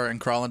shower and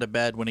crawl into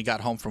bed when he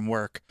got home from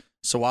work.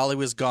 So while he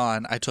was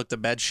gone, I took the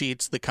bed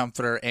sheets, the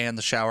comforter, and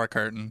the shower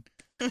curtain.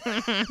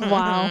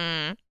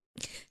 Wow.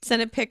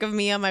 Send a pic of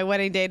me on my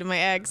wedding day to my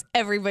ex.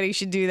 Everybody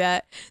should do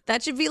that.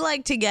 That should be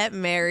like to get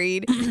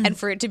married and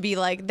for it to be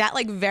like that,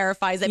 like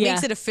verifies, that Yeah.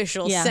 makes it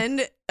official. Yeah.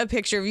 Send a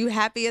picture of you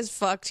happy as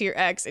fuck to your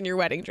ex in your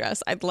wedding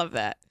dress. I'd love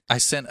that. I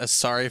sent a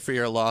sorry for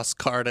your loss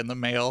card in the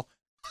mail.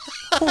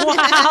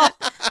 Wow.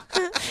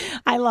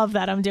 I love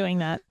that. I'm doing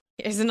that.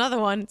 Here's another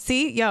one.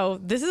 See, yo,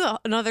 this is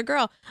another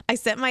girl. I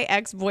sent my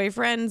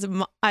ex-boyfriend's.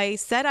 I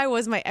said I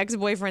was my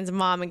ex-boyfriend's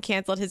mom and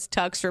canceled his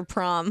tux for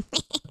prom.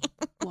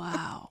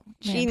 Wow.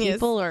 Man, Genius.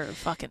 people are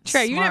fucking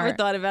Trey, you never smart.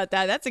 thought about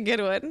that. That's a good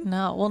one.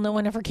 No, well, no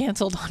one ever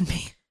canceled on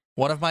me.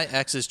 One of my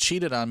exes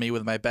cheated on me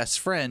with my best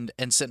friend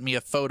and sent me a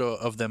photo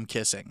of them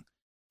kissing.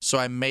 So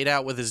I made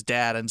out with his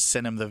dad and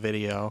sent him the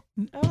video.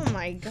 Oh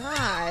my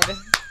God.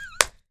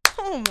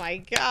 Oh my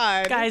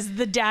God. Guys,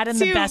 the dad and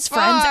the Too best far.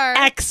 friends,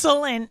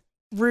 excellent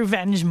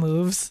revenge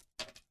moves.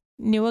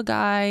 Knew a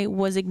guy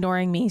was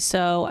ignoring me,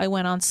 so I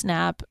went on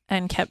Snap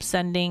and kept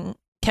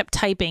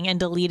typing and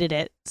deleted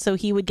it. So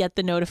he would get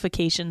the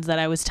notifications that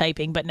I was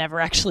typing, but never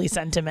actually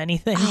sent him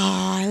anything. Oh,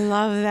 I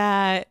love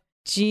that.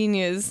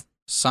 Genius.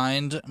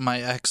 Signed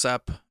my ex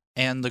up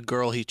and the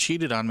girl he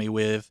cheated on me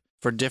with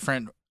for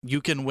different you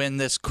can win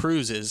this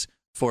cruises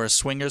for a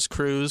swingers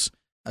cruise,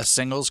 a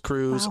singles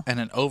cruise, Wow. and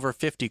an over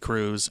 50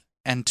 cruise.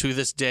 And to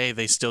this day,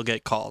 they still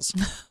get calls.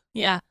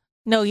 Yeah.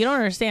 No, you don't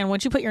understand.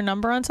 Once you put your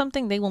number on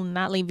something, they will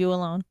not leave you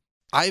alone.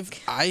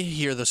 I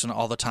hear this one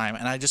all the time,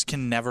 and I just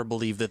can never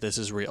believe that this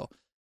is real.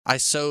 I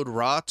sewed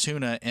raw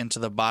tuna into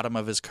the bottom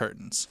of his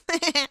curtains.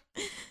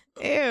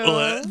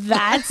 Ew.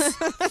 That's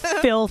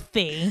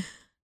filthy.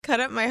 Cut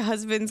up my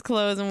husband's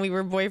clothes when we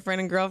were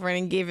boyfriend and girlfriend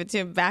and gave it to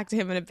him back to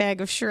him in a bag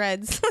of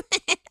shreds.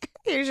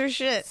 Here's your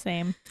shit.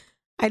 Same.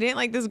 I didn't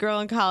like this girl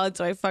in college,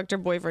 so I fucked her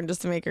boyfriend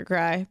just to make her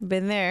cry.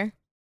 Been there.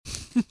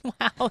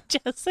 Wow,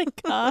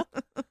 Jessica.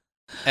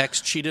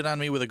 Ex cheated on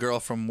me with a girl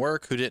from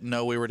work who didn't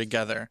know we were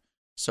together.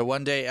 So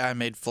one day I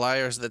made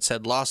flyers that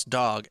said lost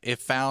dog. If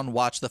found,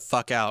 watch the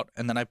fuck out.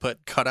 And then I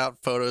put cutout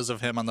photos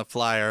of him on the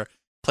flyer,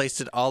 placed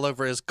it all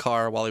over his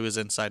car while he was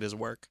inside his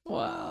work.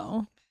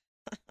 Wow.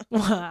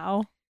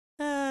 Wow.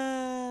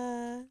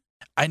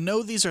 I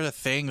know these are a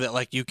thing that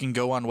like you can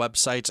go on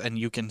websites and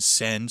you can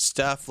send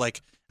stuff.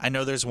 Like I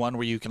know there's one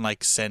where you can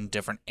like send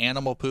different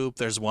animal poop.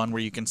 There's one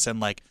where you can send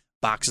like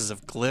boxes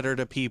of glitter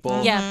to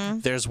people. Yeah.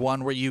 There's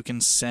one where you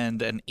can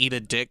send an eat a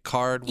dick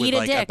card with Eat a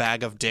like a dick.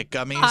 bag of dick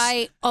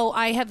gummies.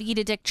 I have Eat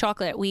a Dick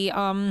chocolate. We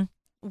got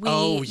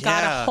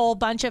yeah. a whole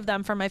bunch of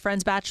them for my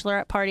friend's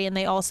bachelorette party, and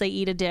they all say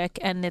Eat a Dick,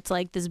 and it's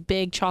like this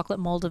big chocolate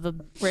mold of a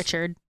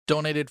Richard.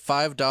 Donated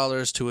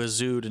 $5 to a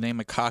zoo to name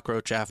a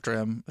cockroach after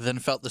him, then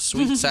felt the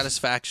sweet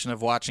satisfaction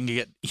of watching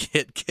it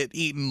get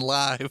eaten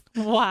live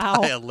Wow.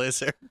 by a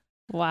lizard.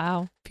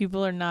 Wow.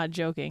 People are not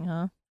joking,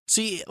 huh?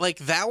 See, like,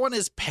 that one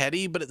is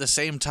petty, but at the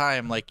same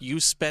time, like, you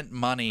spent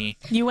money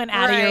You went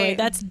out of your way. Right.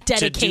 That's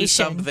dedication. to do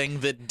something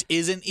that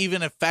isn't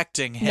even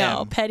affecting him.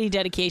 No, petty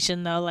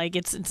dedication though. Like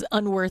it's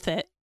unworth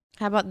it.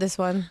 How about this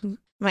one?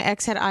 My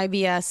ex had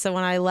IBS, so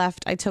when I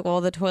left, I took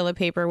all the toilet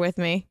paper with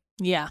me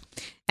Yeah.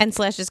 and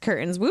slashed his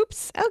curtains.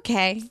 Whoops.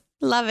 Okay.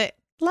 Love it.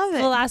 Love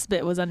it. The last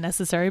bit was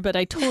unnecessary, but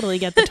I totally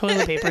get the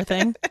toilet paper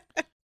thing.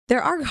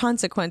 There are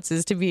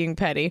consequences to being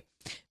petty.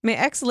 My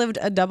ex lived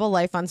a double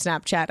life on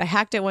Snapchat. I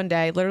hacked it one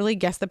day, literally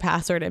guessed the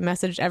password, and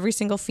messaged every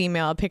single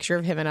female a picture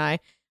of him and I.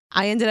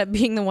 I ended up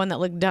being the one that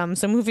looked dumb.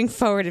 So moving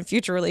forward in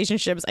future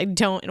relationships, I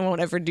don't and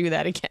won't ever do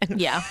that again.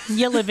 Yeah.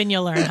 You live and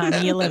you learn,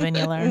 honey. You live and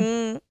you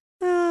learn.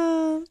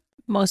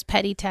 Most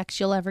petty text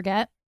you'll ever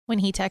get when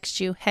he texts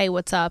you, hey,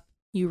 what's up?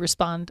 You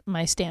respond,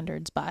 my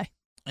standards, bye.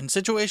 In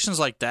situations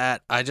like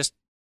that, I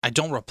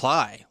don't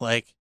reply.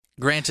 Like,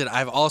 granted,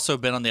 I've also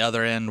been on the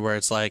other end where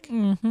it's like,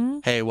 Mm-hmm.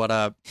 hey, what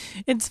up?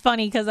 It's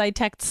funny because I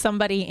text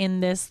somebody in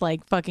this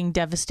like fucking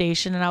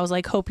devastation and I was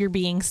like, hope you're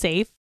being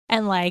safe.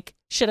 And like,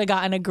 should have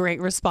gotten a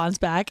great response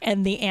back.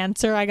 And the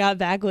answer I got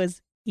back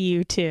was,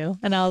 you too.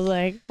 And I was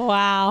like,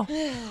 wow.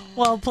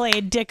 Well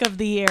played, dick of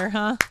the year,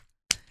 huh?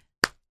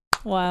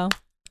 Wow.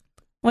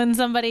 When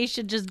somebody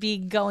should just be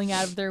going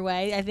out of their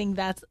way, I think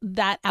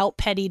that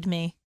out-pettied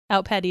me.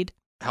 Out-pettied.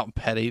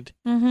 Out-pettied.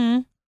 Mm-hmm.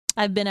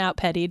 I've been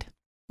out-pettied.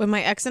 When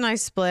my ex and I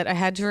split, I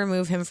had to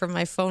remove him from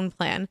my phone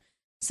plan.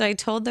 So I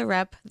told the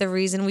rep the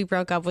reason we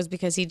broke up was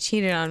because he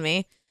cheated on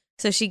me.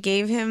 So she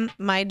gave him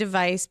my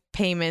device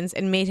payments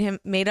and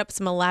made up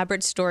some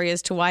elaborate story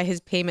as to why his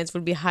payments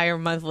would be higher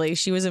monthly.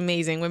 She was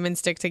amazing. Women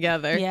stick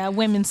together. Yeah,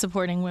 women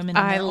supporting women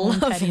in I their own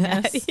love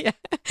pettiness. that. Yeah.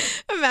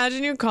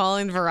 Imagine you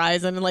calling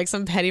Verizon and like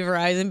some petty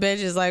Verizon bitch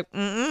is like,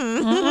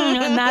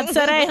 And that's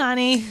today,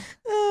 honey.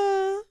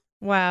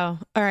 Wow.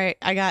 All right.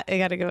 I got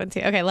to go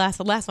into. Okay, last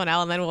one,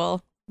 Al, and then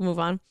we'll move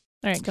on.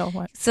 All right, go.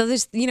 What? So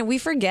there's, we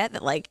forget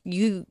that like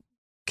you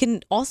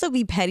can also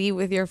be petty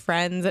with your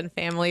friends and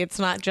family. It's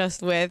not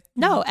just with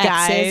guys.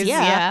 Exes,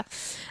 yeah.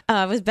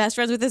 I was best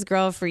friends with this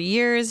girl for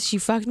years. She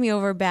fucked me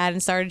over bad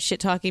and started shit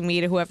talking me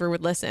to whoever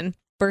would listen.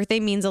 Birthday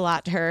means a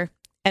lot to her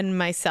and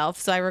myself.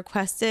 So I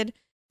requested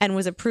and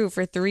was approved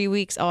for 3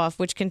 weeks off,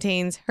 which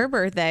contains her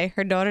birthday,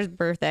 her daughter's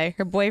birthday,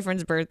 her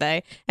boyfriend's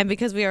birthday. And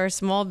because we are a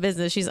small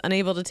business, she's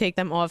unable to take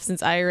them off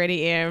since I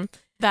already am.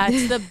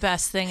 That's the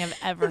best thing I've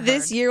ever heard.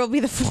 This year will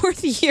be the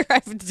 4th year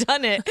I've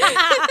done it.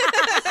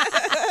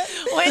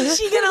 When's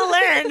she gonna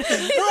learn?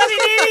 What an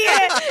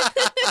idiot!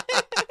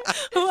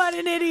 What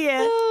an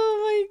idiot!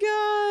 Oh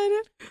my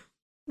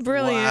god.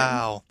 Brilliant.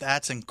 Wow,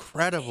 that's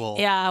incredible.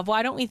 Yeah,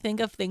 why don't we think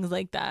of things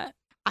like that?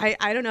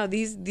 I don't know.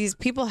 These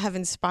people have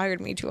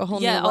inspired me to a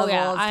whole new level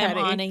of I'm petty.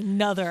 on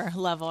another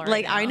level right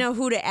Like now. I know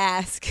who to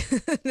ask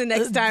the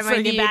next time I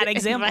For need bad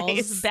examples.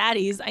 advice.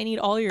 Baddies, I need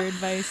all your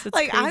advice. It's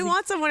Like I crazy.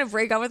 want someone to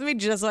break up with me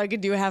just so I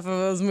could do half of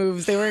those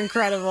moves. They were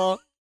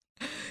incredible.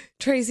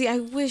 Tracy, I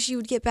wish you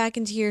would get back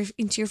into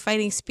your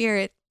fighting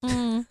spirit.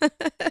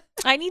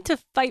 I need to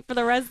fight for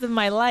the rest of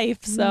my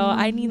life, so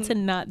I need to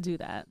not do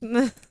that.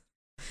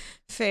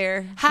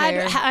 Fair.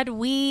 Had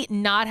we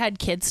not had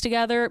kids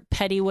together,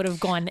 petty would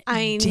have gone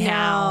I down.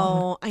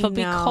 know. I But know.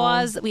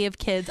 because we have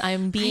kids,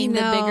 I'm being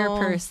the bigger know.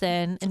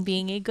 person and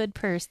being a good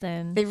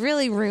person. They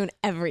really ruin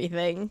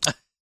everything.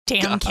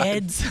 Damn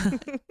kids.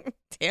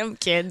 Damn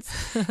kids.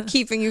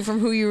 Keeping you from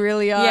who you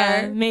really are.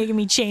 Yeah, making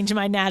me change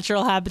my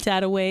natural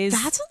habitat of ways.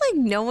 That's what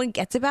like no one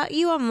gets about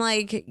you. I'm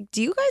like,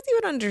 do you guys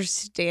even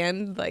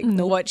understand like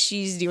Nope. what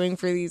she's doing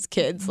for these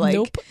kids? Like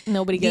nope,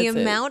 nobody the gets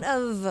it. amount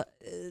of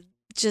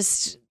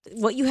just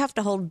what you have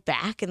to hold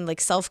back and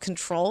like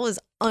self-control is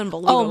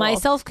unbelievable. Oh, my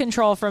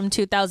self-control from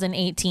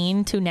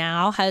 2018 to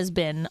now has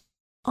been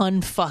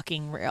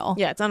unfucking real.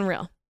 Yeah, it's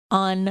unreal.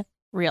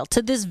 Unreal.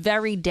 To this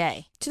very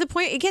day. To the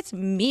point it gets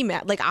me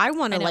mad. Like I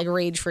want I to know. like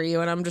rage for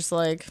you and I'm just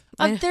like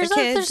There's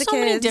the so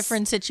many kids.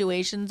 different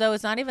situations though.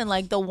 It's not even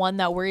like the one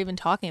that we're even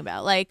talking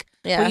about. Like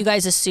Yeah. what you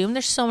guys assume.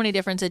 There's so many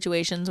different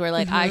situations where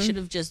like I Mhm. should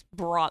have just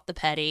brought the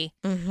petty.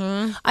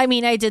 Mm-hmm. I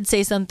mean, I did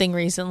say something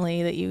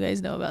recently that you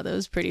guys know about that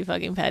was pretty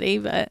fucking petty,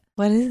 but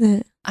What is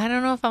it? I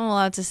don't know if I'm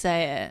allowed to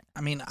say it.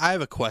 I mean, I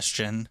have a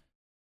question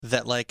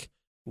that like,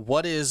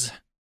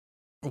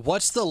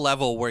 what's the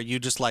level where you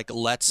just like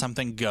let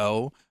something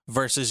go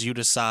versus you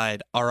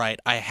decide, all right,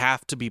 I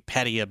have to be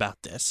petty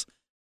about this?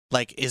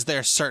 Like, is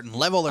there a certain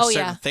level or Oh, certain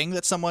yeah. thing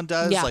that someone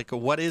does? Yeah. Like,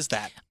 what is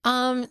that?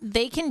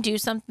 They can do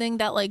something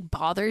that like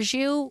bothers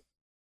you,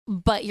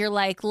 but you're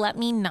like, let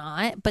me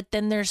not. But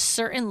then there's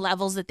certain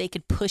levels that they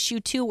could push you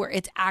to where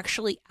it's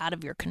actually out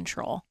of your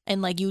control.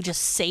 And like you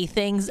just say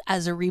things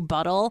as a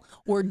rebuttal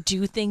or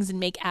do things and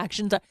make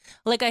actions.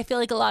 Like I feel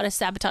like a lot of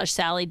Sabotage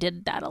Sally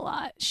did that a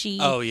lot.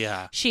 Oh,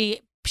 yeah.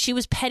 She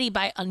was petty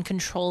by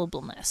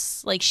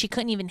uncontrollableness. Like she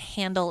couldn't even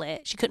handle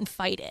it. She couldn't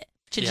fight it.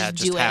 to Yeah, just it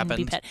do just it and be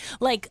happened. petty.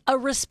 Like a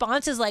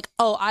response is like,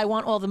 "Oh, I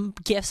want all the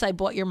gifts I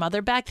bought your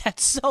mother back."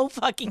 That's so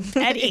fucking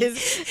petty.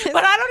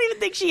 But I don't even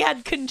think she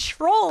had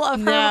control of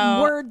her No.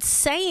 words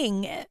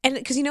saying it. And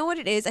because you know what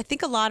it is, I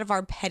think a lot of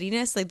our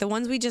pettiness, like the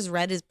ones we just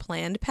read, is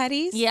planned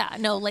petties. Yeah,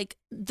 no, like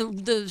the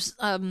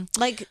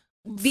like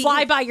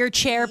fly by your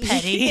chair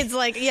petty. It's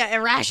like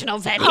irrational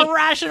petty.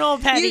 Irrational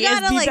petty You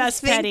gotta is the like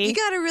best think, petty. You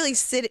gotta really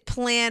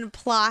plan,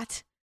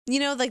 plot. You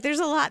know, like there's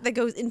a lot that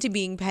goes into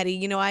being petty.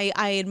 You know, I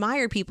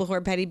admire people who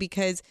are petty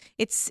because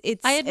it's.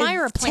 I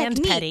admire a planned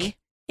technique. petty.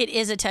 It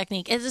is a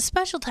technique. It's a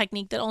special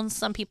technique that only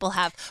some people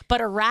have.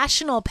 But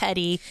irrational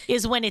petty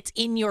is when it's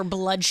in your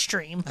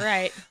bloodstream.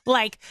 Right.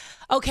 Like,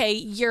 okay,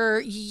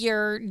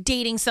 you're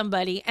dating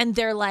somebody and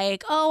they're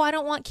like, "Oh, I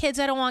don't want kids.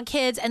 I don't want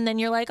kids." And then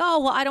you're like, "Oh,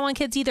 well, I don't want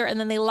kids either." And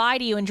then they lie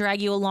to you and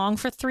drag you along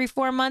for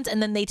 3-4 months.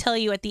 And then they tell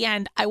you at the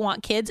end, "I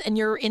want kids." And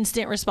your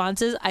instant response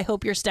is, "I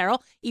hope you're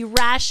sterile."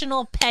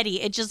 Irrational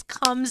petty. It just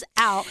comes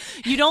out.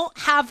 You don't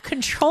have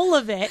control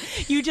of it.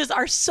 You just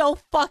are so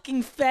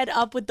fucking fed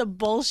up with the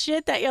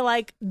bullshit that you're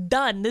like,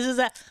 done.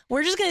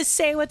 We're just going to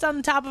say what's on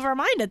the top of our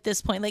mind at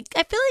this point. Like,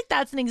 I feel like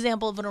that's an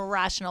example of an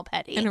irrational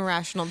petty. An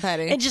irrational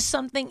petty. It's just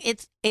something,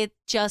 it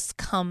just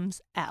comes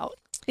out.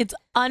 It's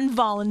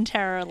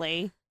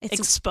involuntarily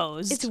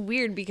exposed. It's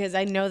weird because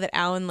I know that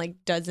Alan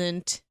like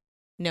doesn't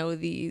know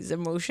these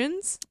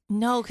emotions.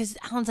 No, because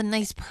Alan's a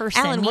nice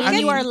person. Alan, and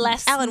you are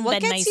less Alan, what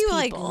than gets nice you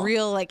people. like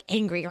real like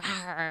angry?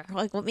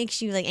 Like what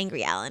makes you like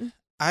angry, Alan?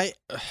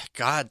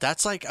 God,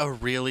 that's like a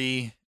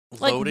really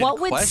Like, loaded what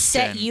would question.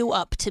 set you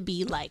up to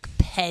be like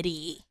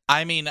petty?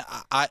 I mean,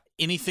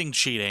 anything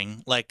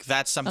cheating, like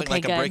that's something Okay,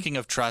 like good. a breaking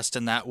of trust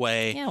in that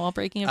way. Yeah, well,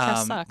 breaking of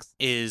trust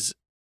sucks.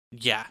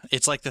 Yeah,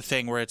 it's like the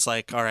thing where it's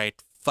like, all right,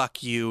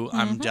 fuck you,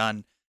 I'm Mhm.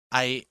 done.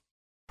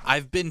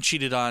 I've been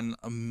cheated on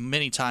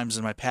many times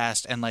in my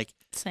past, and like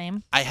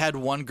Same. I had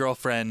one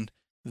girlfriend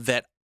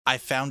that I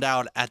found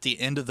out at the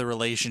end of the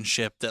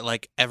relationship that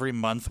like every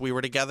month we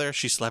were together,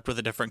 she slept with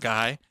a different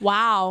guy.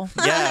 Wow.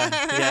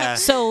 Yeah.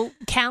 So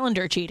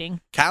calendar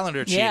cheating.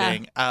 Calendar Yeah.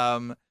 cheating.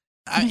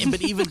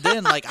 But even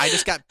then, like I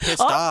just got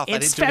pissed off. I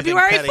It's didn't do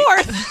anything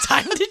February petty. 4th.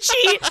 Time to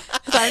cheat.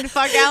 Time to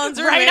fuck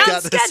Alan's Right roommate. on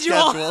Got this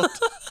schedule.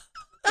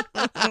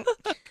 scheduled.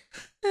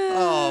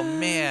 Oh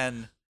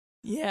man.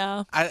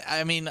 Yeah.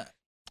 I mean,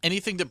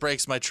 anything that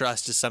breaks my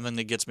trust is something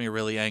that gets me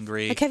really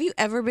angry. Like, have you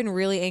ever been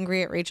really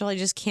angry at Rachel? I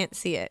just can't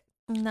see it.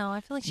 No,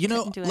 I feel like she You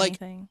know, couldn't do like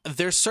anything.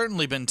 there's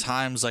certainly been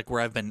times like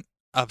where I've been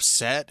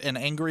upset and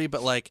angry,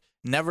 but like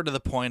never to the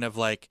point of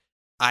like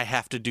I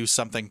have to do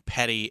something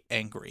petty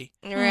angry.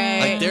 Right.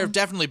 Like there have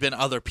definitely been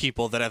other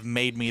people that have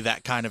made me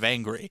that kind of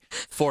angry,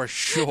 for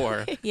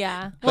sure.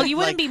 Yeah. Well, But, you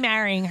wouldn't like- be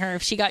marrying her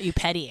if she got you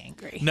petty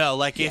angry. No,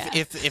 like Yeah.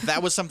 if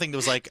that was something that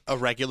was like a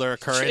regular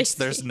occurrence, Tracy.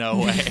 there's no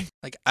way.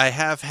 Like I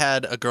have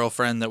had a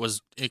girlfriend that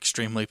was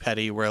extremely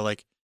petty where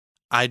like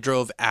I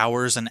drove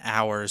hours and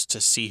hours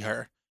to see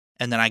her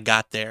and then I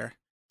got there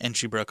and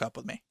she broke up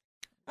with me.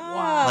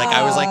 Wow. Like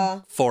I was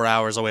like 4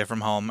 hours away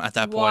from home at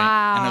that point,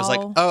 and I was like,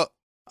 Wow.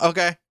 "Oh,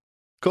 okay.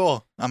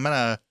 Cool. I'm going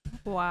to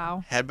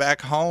Wow. head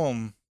back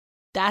home."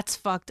 That's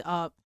fucked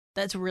up.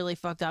 That's really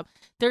fucked up.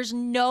 There's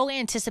no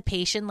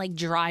anticipation like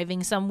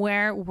driving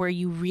somewhere where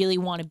you really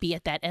want to be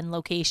at that end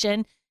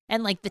location.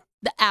 And like the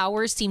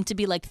hours seem to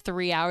be like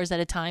 3 hours at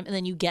a time. And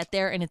then you get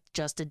there and it's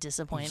just a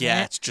disappointment.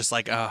 Yeah, it's just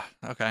like, "Oh,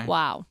 okay.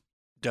 Wow.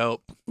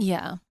 Dope."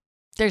 Yeah.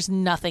 There's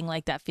nothing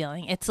like that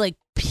feeling. It's like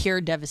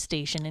pure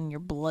devastation in your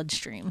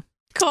bloodstream.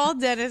 Call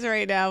Dennis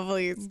right now,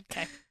 please.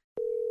 Okay.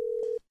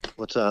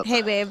 What's up?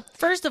 Hey, babe.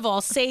 First of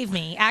all, save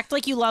me. Act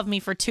like you love me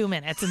for 2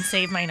 minutes and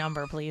save my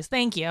number, please.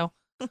 Thank you.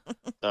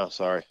 Oh,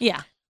 sorry.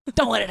 Yeah.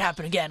 Don't let it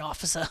happen again,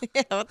 officer.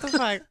 Yeah, what the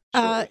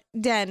fuck?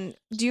 Den,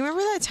 do you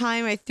remember that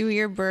time I threw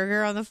your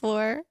burger on the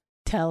floor?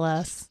 Tell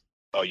us.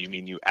 Oh, you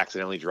mean you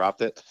accidentally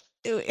dropped it?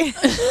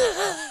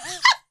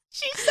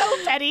 She's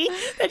so petty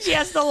that she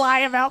has to lie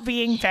about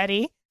being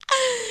petty.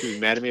 She was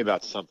mad at me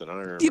about something. I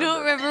don't remember. You don't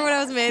remember what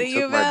I was mad at She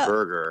you took my about?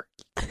 burger,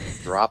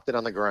 dropped it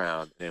on the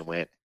ground, and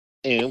went,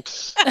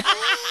 oops.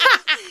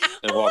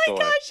 And Oh walked my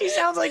away. gosh, she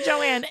sounds like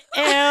Joanne.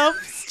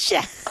 Oops,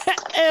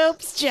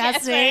 Oops,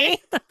 Jesse.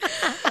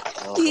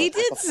 He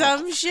did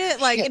some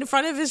shit like in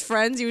front of his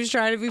friends. He was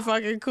trying to be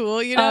fucking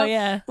cool, you know? Oh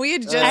yeah. We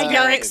had just At your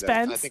got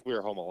expense. I think we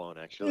were home alone,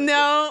 actually.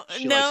 No,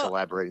 She likes no.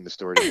 elaborating the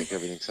story to make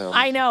everything sound.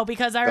 I know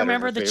because I Better in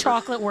remember her the favor.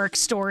 chocolate work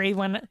story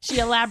when she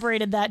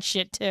elaborated that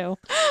shit too.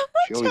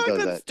 She always does chocolate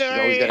that. She's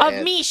always story? gotta Of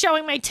add- me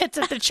showing my tits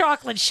at the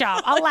chocolate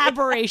shop.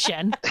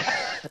 Elaboration.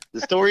 The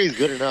story is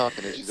good enough,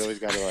 and then she's always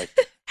got to like.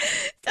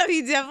 So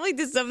he definitely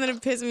did something to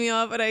piss me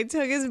off, and I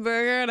took his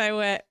burger and I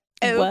went,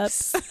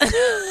 oops. Whoops.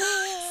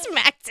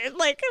 Smacked it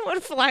like it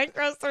went flying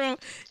across the room.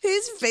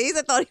 His face,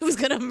 I thought he was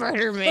going to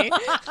murder me.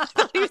 I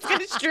thought he was going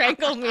to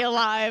strangle me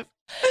alive.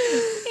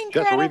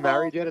 Jess, were we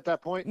married yet at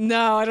that point?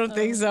 No, I don't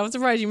think so. I'm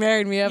surprised you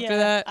married me after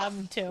that. I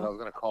Too. was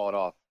going to call it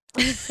off.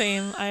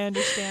 Same. I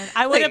understand.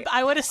 I would have.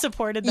 I would have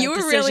supported that. You were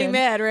decision. really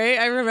mad, right?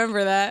 I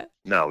remember that.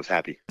 No, I was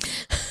happy.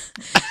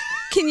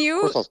 Can Of you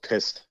course, I was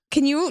pissed.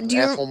 Can you do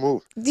Asshole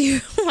move.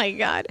 you? Oh my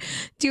god!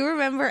 Do you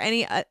remember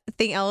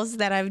anything else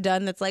that I've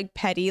done that's like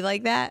petty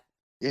like that?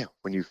 Yeah,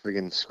 when you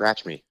friggin'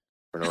 scratch me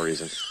for no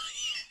reason.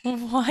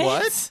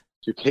 What?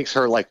 She takes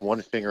her like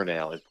one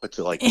fingernail and puts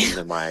it like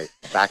into my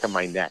back of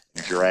my neck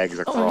and drags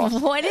across.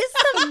 What is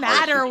the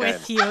matter you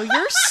with can. you?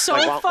 You're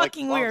so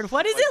fucking while- weird.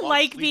 What is like it while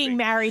like being sleeping.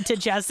 married to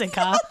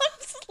Jessica?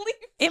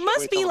 It must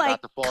Wait be till I'm like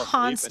about to fall asleep, and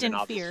constant then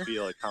I'll fear. Just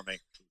feel it coming.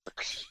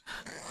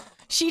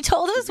 She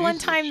told us one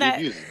time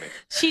that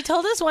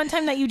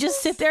you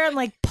just sit there and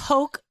like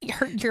poke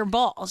your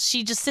balls.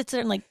 She just sits there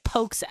and like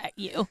pokes at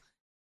you.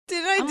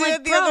 Did I I'm do like,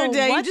 it the other bro,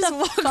 day? what You just the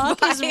walked fuck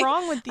by. is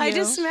wrong with you? I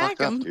just smack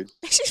Fucked up, him. dude.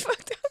 I just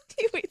fucked up.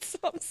 He wait, so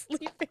I'm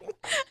sleeping,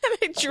 and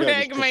I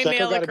drag my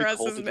nail gotta be across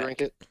cold his to neck.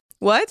 drink it?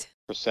 What?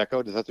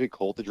 Prosecco, does that have to be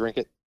cold to drink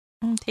it?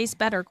 Tastes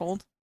better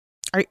cold.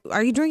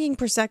 Are you drinking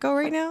prosecco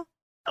right now?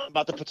 I'm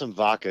about to put some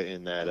vodka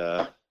in that.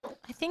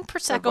 I think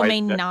Prosecco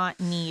may not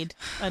need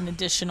an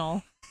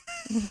additional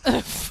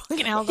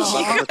fucking alcohol.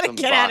 You gotta Some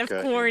get out of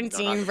vodka in-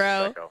 quarantine, not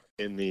bro.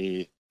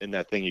 Prosecco, in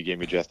that thing you gave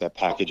me, Jess, that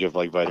package of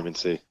like vitamin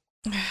C.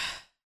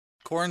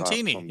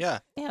 Quarantini, yeah.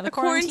 Yeah, The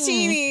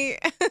quarantini.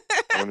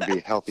 I want to be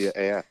healthy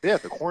AF. Yeah,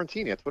 the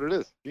quarantini. That's what it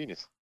is.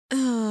 Genius.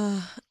 All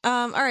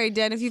right,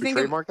 Dan. If you We think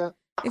of trademark that.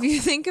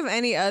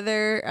 any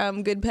other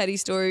good petty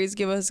stories,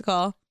 give us a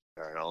call.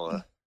 All right,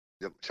 I'll.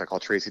 Should I call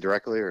Tracy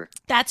directly or?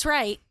 That's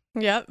right.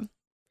 Yep.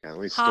 Yeah,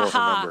 let me Ha store her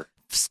ha. number.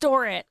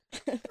 Store it.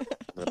 I'm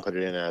gonna put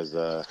it in as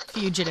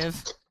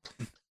Fugitive.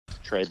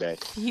 Trey Bay.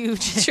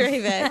 Fugitive. Trey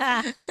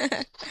that.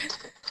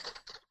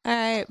 All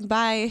right.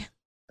 Bye.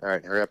 All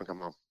right, hurry up and come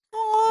home.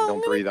 Oh,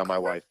 Don't breathe on my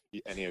wife,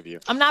 any of you.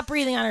 I'm not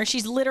breathing on her.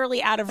 She's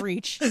literally out of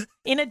reach.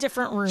 In a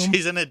different room.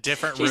 She's in a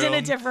different room. She's in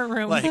a different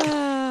room. Like,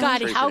 God,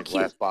 Tracy how in a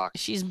glass cute. box.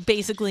 She's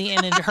basically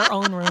in her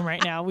own room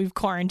right now. We've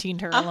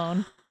quarantined her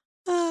alone.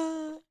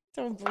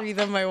 Don't breathe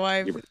on my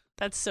wife.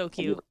 That's so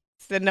cute.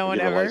 Said no one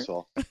Give her ever.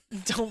 Lysol.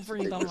 Don't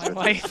breathe on my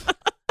wife.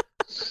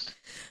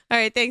 All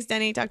right. Thanks,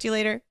 Denny. Talk to you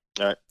later.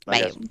 All right, bye,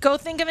 Bye. guys. Go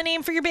think of a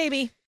name for your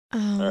baby. Oh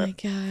my right.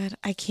 god.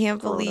 I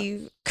can't Corona.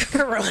 believe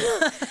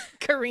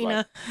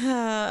Karina.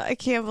 I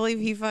can't believe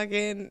he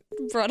fucking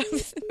brought up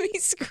me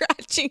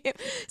scratching him.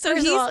 So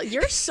First of all, he's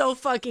you're so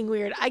fucking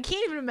weird. I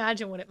can't even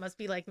imagine what it must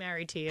be like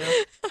married to you.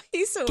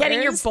 he swears.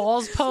 Getting your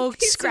balls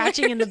poked, He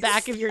scratching in the swears.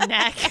 back of your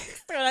neck.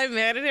 When I'm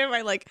mad at him,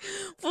 I like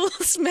will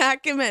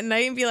smack him at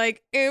night and be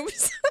like,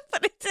 "Oops,"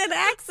 but it's an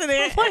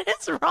accident. What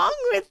is wrong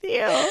with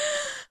you?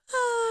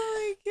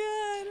 Oh my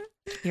god.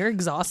 You're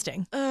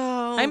exhausting.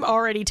 Oh, I'm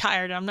already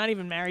tired. I'm not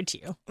even married to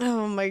you.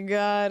 Oh my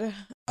god.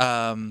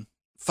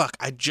 fuck,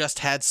 I just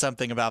had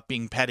something about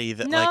being petty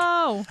that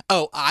No.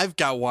 I've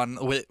got one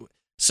with.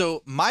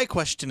 So my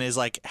question is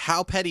like,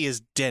 how petty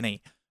is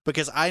Denny?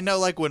 Because I know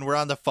like when we're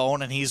on the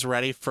phone and he's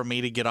ready for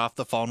me to get off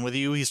the phone with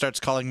you, he starts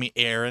calling me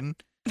Aaron.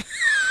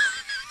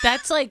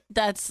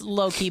 That's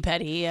low key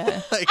petty.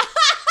 Yeah. Like,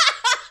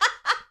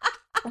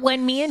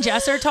 When me and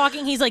Jess are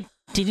talking, he's like,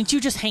 "Didn't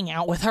you just hang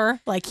out with her?"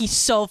 Like he's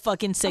so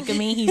fucking sick of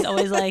me. He's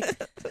always like,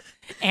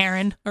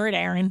 "Aaron" or at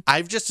Aaron.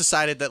 I've just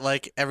decided that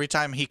like every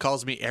time he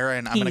calls me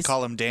Aaron, I'm gonna He's-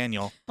 call him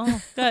Daniel. Oh,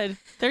 good.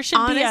 There should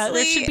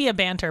Honestly- be a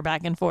banter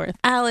back and forth.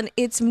 Alan,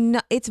 it's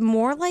not, it's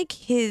more like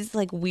his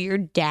like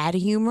weird dad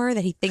humor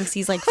that he thinks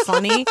he's like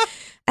funny.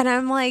 And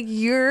I'm like,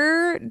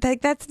 you're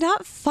like, that's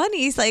not funny.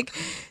 He's like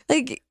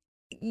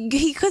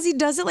because he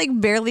does it like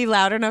barely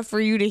loud enough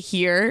for you to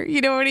hear. You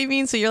know what I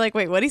mean? So you're like,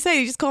 wait, what'd he say?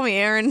 He just called me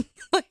Aaron.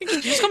 Like,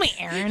 You just call me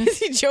Aaron. is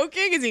he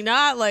joking? Is he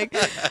not? Like,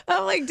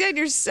 I'm like, Dad,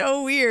 you're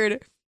so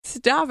weird.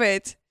 Stop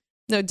it.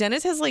 No,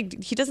 Dennis has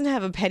like, he doesn't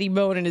have a petty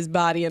bone in his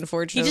body, He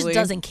unfortunately. just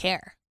doesn't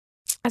care.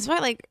 That's why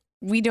like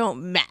we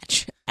don't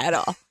match at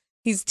all.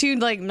 He's too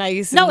like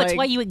nice. No, and, it's like,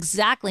 why you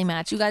exactly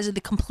match. You guys are the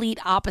complete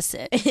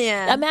opposite.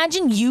 Yeah.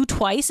 Imagine you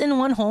twice in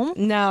one home.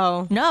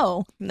 No.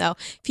 No,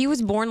 If he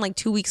was born like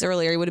 2 weeks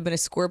earlier, he would have been a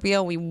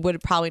Scorpio. We would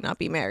probably not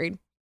be married.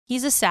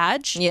 he's a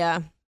Sag.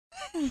 Yeah.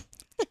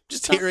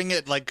 Just hearing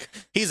it like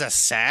he's a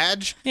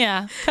Sag.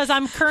 Yeah, because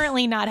I'm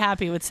currently not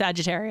happy with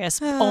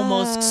Sagittarius,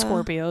 almost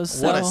Scorpios.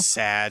 So. What a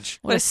Sag.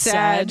 What a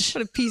Sag.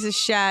 What a piece of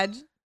shad.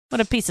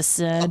 What a piece of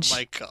Sag. Oh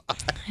my god.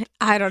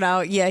 I don't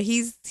know. Yeah,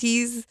 he's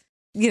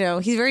you know,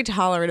 he's very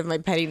tolerant of my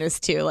pettiness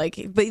too.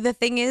 Like, but the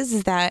thing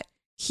is that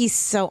he's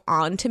so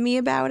on to me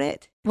about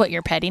it. What,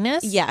 your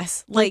pettiness?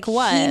 Yes. Like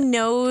what? He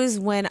knows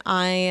when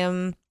I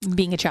am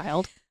Being a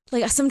child.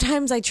 like,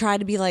 sometimes I try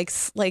to be like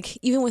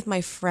even with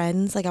my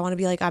friends, like I want to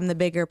be like I'm the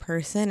bigger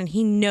person, and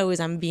he knows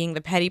I'm being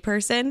the petty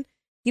person.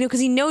 You know, because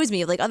he knows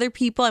me. Like other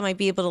people, I might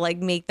be able to like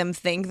make them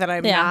think that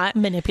I'm not.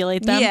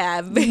 Manipulate them.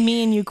 Yeah.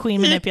 Me and you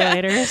queen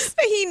manipulators.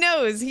 But he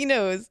knows.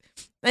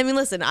 I mean,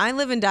 listen, I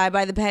live and die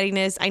by the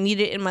pettiness. I need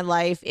it in my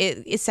life.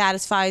 It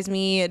satisfies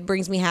me. It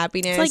brings me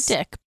happiness. It's like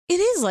dick. It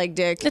is like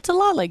dick. It's a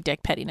lot like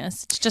dick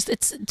pettiness. It's just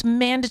it's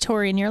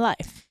mandatory in your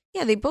life.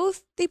 Yeah, they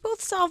both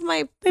solve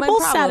my They my both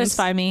problems.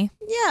 satisfy me.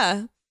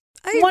 Yeah.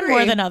 I One agree.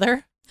 more than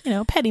other. You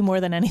know, petty more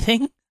than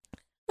anything.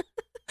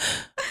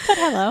 But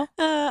Hello.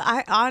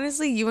 I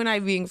honestly, you and I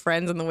being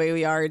friends and the way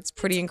we are, it's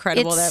pretty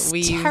incredible It's that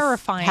we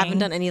terrifying. haven't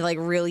done any like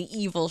really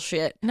evil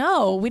shit.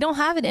 No, we don't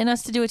have it in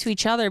us to do it to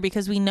each other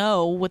because we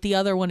know what the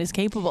other one is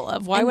capable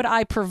of. Why would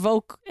I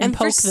provoke and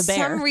poke for the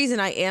bear? some reason,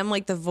 I am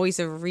like the voice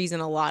of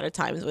reason a lot of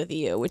times with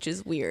you, which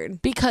is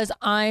weird. Because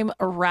I'm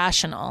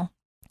irrational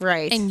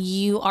Right. and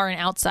you are an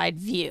outside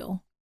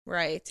view.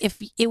 right. If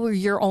it were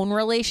your own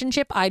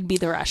relationship, I'd be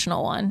the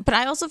rational one. But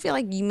I also feel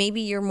like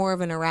maybe you're more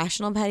of an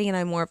irrational petty and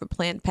I'm more of a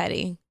planned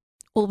petty.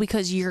 Well,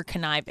 because you're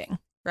conniving.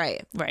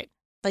 Right. Right.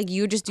 Like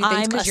you just do things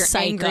I'm a because you're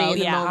psycho. angry in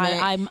the Yeah,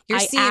 moment. You're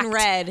seeing act,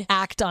 red.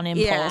 Act on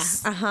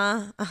impulse.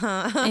 Yeah.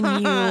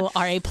 And you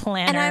are a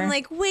planner. And I'm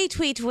like, wait.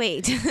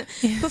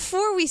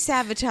 Before we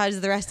sabotage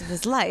the rest of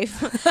his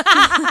life,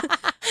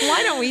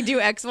 why don't we do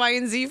X, Y,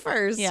 and Z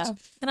first? yeah.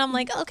 And I'm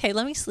like, okay,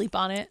 let me sleep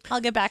on it.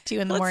 I'll get back to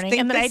you in the Let's morning.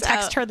 think And then I this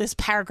text out. her this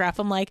paragraph.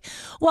 I'm like,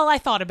 well, I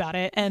thought about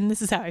it and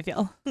this is how I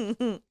feel.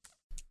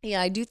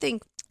 Yeah, I do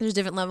think there's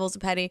different levels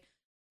of petty.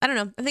 I don't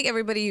know. I think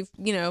everybody,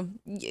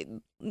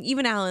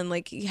 even Alan,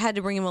 like, he had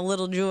to bring him a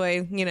little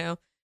joy,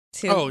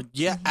 to. Oh,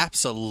 yeah,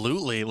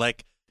 absolutely.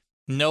 Like,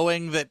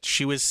 knowing that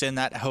she was in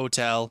that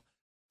hotel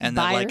and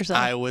that, By like, herself.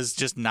 I was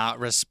just not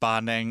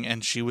responding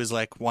and she was,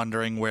 like,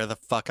 wondering where the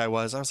fuck I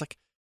was like,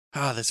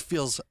 oh, this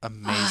feels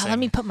amazing. Let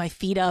me put my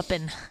feet up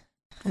and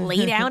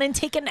lay down and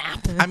take a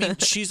nap. I mean,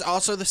 she's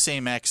also the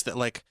same ex that,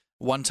 like,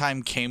 one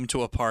time came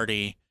to a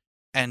party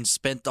and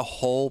spent the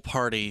whole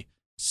party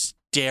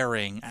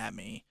staring at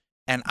me.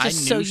 And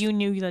Just I knew so you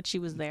knew that she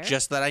was there.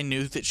 just that I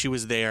knew that she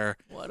was there.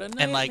 What a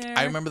And like I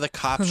nightmare. remember the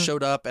cops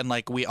showed up and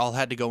like we all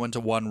had to go into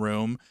one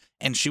room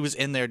and she was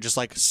in there just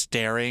like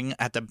staring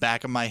at the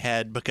back of my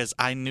head because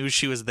I knew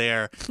she was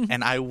there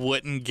and I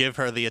wouldn't give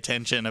her the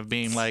attention of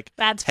being like,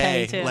 That's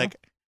hey, petty too. like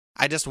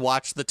I just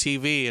watched the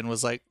TV and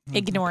was like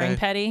Ignoring okay.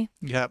 petty.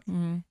 Yep.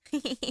 Mm.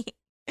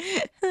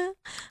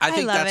 I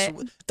think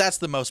love that's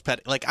the most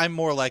petty. Like I'm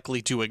more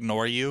likely to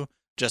ignore you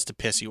just to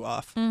piss you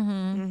off.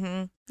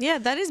 Mm-hmm. Yeah,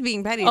 that is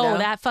being petty, Oh, though.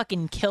 that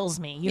fucking kills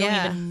me. You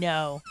Yeah. don't even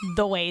know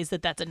the ways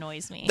that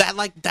annoys me.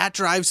 That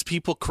drives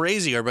people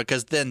crazier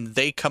because then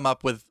they come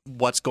up with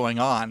what's going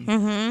on.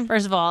 Mm-hmm.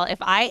 First of all, if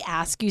I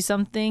ask you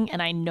something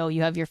and I know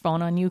you have your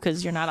phone on you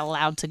because you're not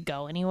allowed to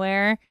go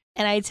anywhere,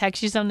 and I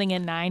text you something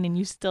at 9 and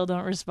you still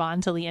don't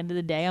respond till the end of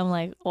the day, I'm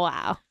like,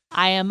 wow,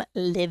 I am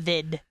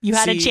livid. You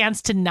had a See-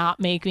 chance to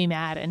not make me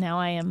mad, and now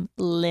I am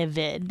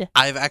livid.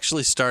 I've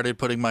actually started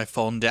putting my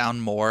phone down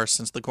more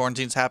since the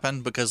quarantines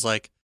happened because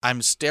like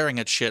I'm staring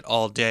at shit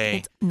all day.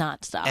 It's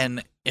not stop.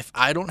 And if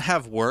I don't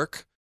have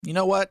work, you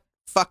know what?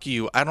 Fuck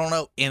you. I don't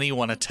know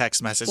anyone a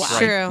text message Wow. right.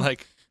 True.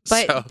 Like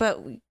But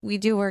we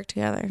do work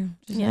together.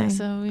 Just yeah, saying.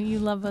 so you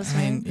love us, I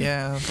right? mean,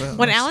 yeah. But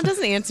When Alan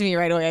doesn't answer me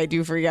right away, I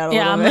do freak out a Yeah,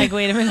 little I'm bit. like,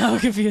 wait a minute, I'm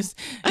confused.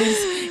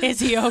 Is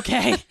he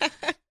okay?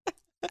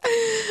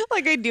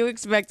 Like I do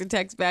expect a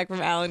text back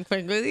from Alan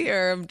quickly,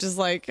 or I'm just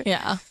like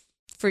Yeah,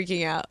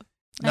 freaking out.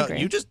 I no, agree.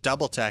 you just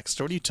double text.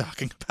 What are you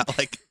talking about?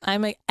 Like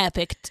I'm an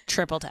epic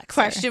triple texter.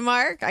 Question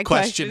mark? I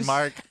question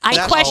mark? I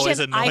That always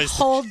question. I annoys me.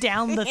 hold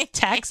down the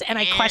text and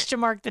I question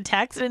mark the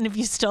text, and if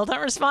you still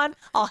don't respond,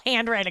 I'll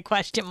handwrite a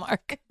question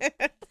mark.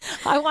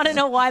 I want to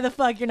know why the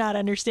fuck you're not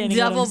understanding.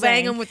 what Double I'm bang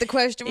saying. him with the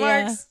question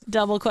Yeah, marks.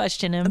 double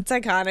question him. It's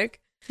iconic.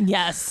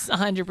 Yes,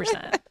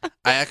 100%.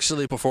 I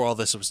actually, before all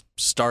this was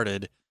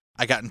started,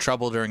 I got in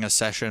trouble during a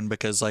session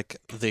because like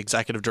the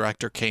executive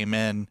director came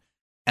in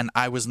and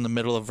I was in the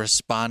middle of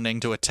responding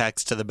to a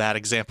text to the Bad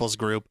Examples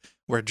group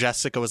where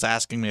Jessica was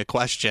asking me a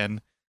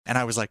question. And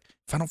I was like,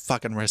 if I don't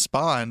fucking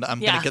respond, I'm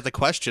going Yeah. to get the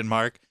question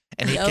mark.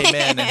 And he Yep. came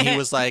in and he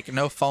was like,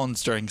 no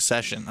phones during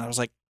session. I was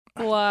like,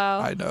 Wow.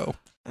 I know.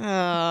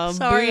 Oh,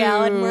 Sorry, boo.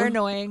 Alan. We're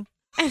annoying.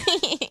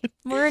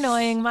 We're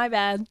annoying. My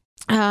bad.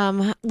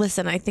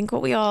 Listen, I think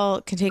what we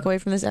all can take away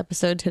from this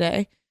episode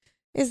today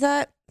is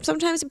that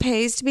sometimes it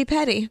pays to be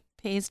petty.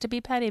 Pays to be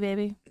petty,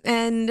 baby.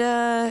 And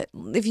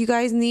if you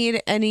guys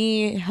need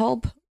any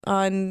help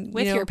on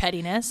With your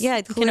pettiness. yeah,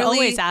 you can clearly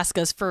always ask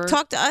us for.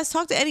 talk to us,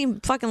 talk to any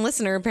fucking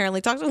listener.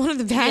 Apparently, talk to one of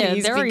the Yeah,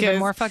 baddies. they're even because-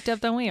 more fucked up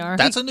than we are.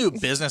 That's a new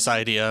business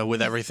idea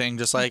with everything.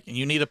 Just like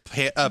you need a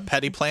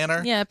petty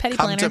planner. Yeah, petty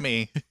Come planner. to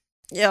me.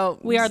 Yo,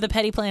 We are the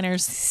petty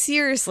planners.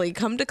 seriously,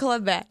 come to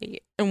Club Baddie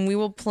and we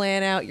will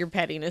plan out your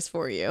pettiness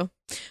for you.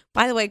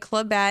 By the way,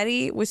 Club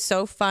Baddie was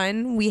so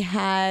fun. We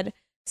had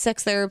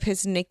sex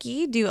therapist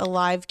Nikki do a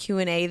live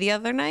Q&A the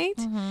other night.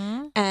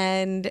 Mm-hmm.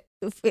 And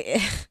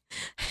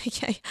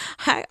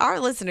our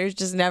listeners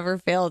just never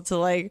failed to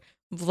like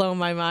blow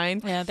my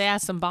mind. Yeah, they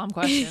asked some bomb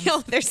questions.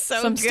 Yo, they're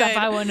so some good. stuff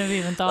I wouldn't have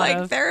even thought like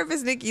of.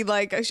 therapist Nikki,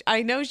 like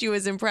I know she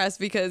was impressed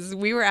because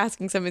we were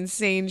asking some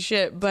insane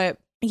shit. But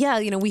yeah,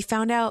 we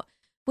found out.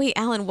 Wait,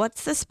 Alan,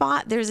 what's the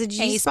spot? There's a G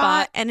A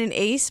spot spot. and an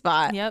A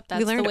spot. Yep, We that's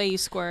the learned way you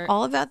squirt.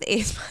 all about the A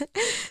spot.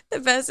 The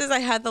best is I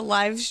had the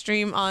live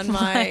stream on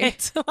my.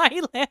 Why are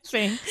you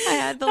laughing? I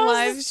had the That was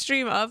live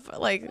stream up,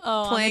 like Oh,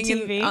 on the playing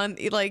TV? on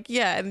like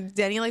yeah. And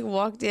Denny like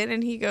walked in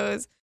and he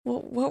goes,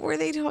 "What were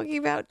they talking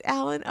about,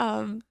 Alan?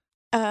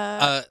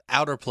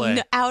 Outer play.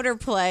 No, outer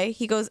play.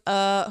 He goes,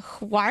 why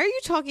are you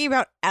talking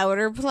about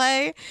outer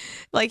play?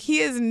 Like, he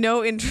has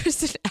no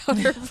interest in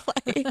outer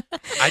play.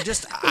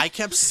 I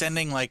kept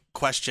sending like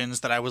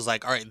questions that I was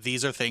like, all right,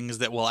 these are things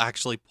that will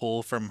actually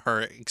pull from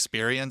her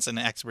experience and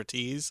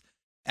expertise.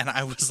 And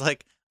I was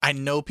like, I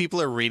know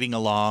people are reading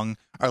along,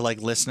 are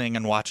like listening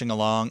and watching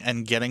along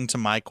and getting to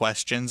my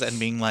questions and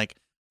being like,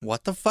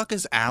 what the fuck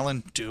is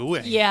Alan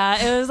doing? Yeah,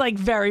 it was like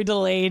very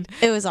delayed.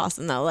 It was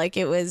awesome though. Like,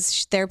 it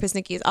was, therapist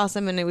Nikki is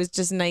awesome, and it was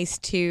just nice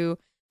to,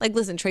 like,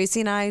 listen,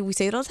 Tracy and I, we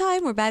say it all the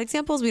time, we're bad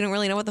examples, we don't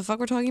really know what the fuck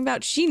we're talking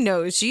about. She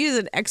knows, she is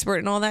an expert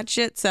in all that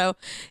shit, so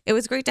it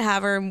was great to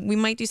have her. We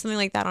might do something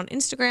like that on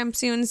Instagram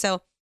soon,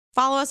 so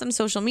follow us on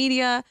social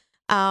media,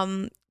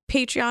 Patreon.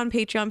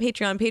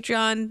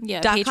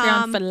 Yeah,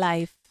 Patreon for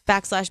life.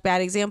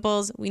 /bad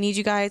examples. We need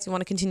you guys. We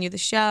want to continue the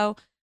show.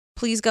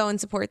 Please go and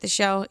support the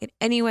show in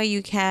any way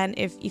you can.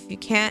 If you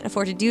can't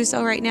afford to do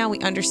so right now, we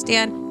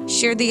understand.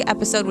 Share the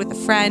episode with a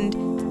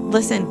friend.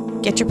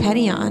 Listen, get your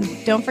penny on.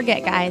 Don't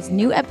forget, guys,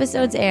 new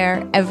episodes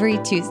air every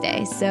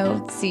Tuesday.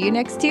 So see you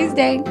next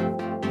Tuesday.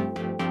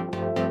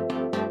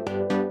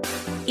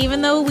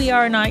 Even though we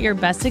are not your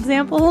best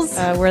examples,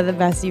 We're the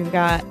best you've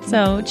got.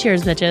 so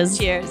cheers, bitches.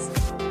 Cheers.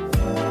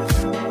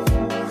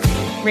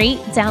 Rate,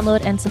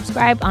 download, and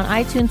subscribe on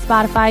iTunes,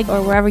 Spotify,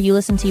 or wherever you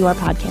listen to your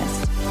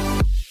podcast.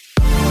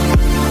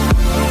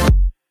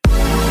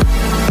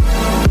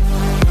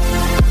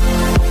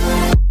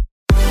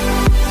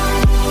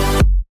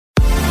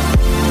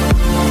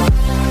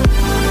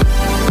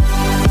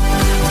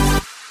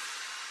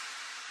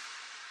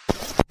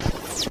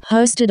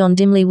 Hosted on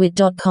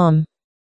dimlywit.com.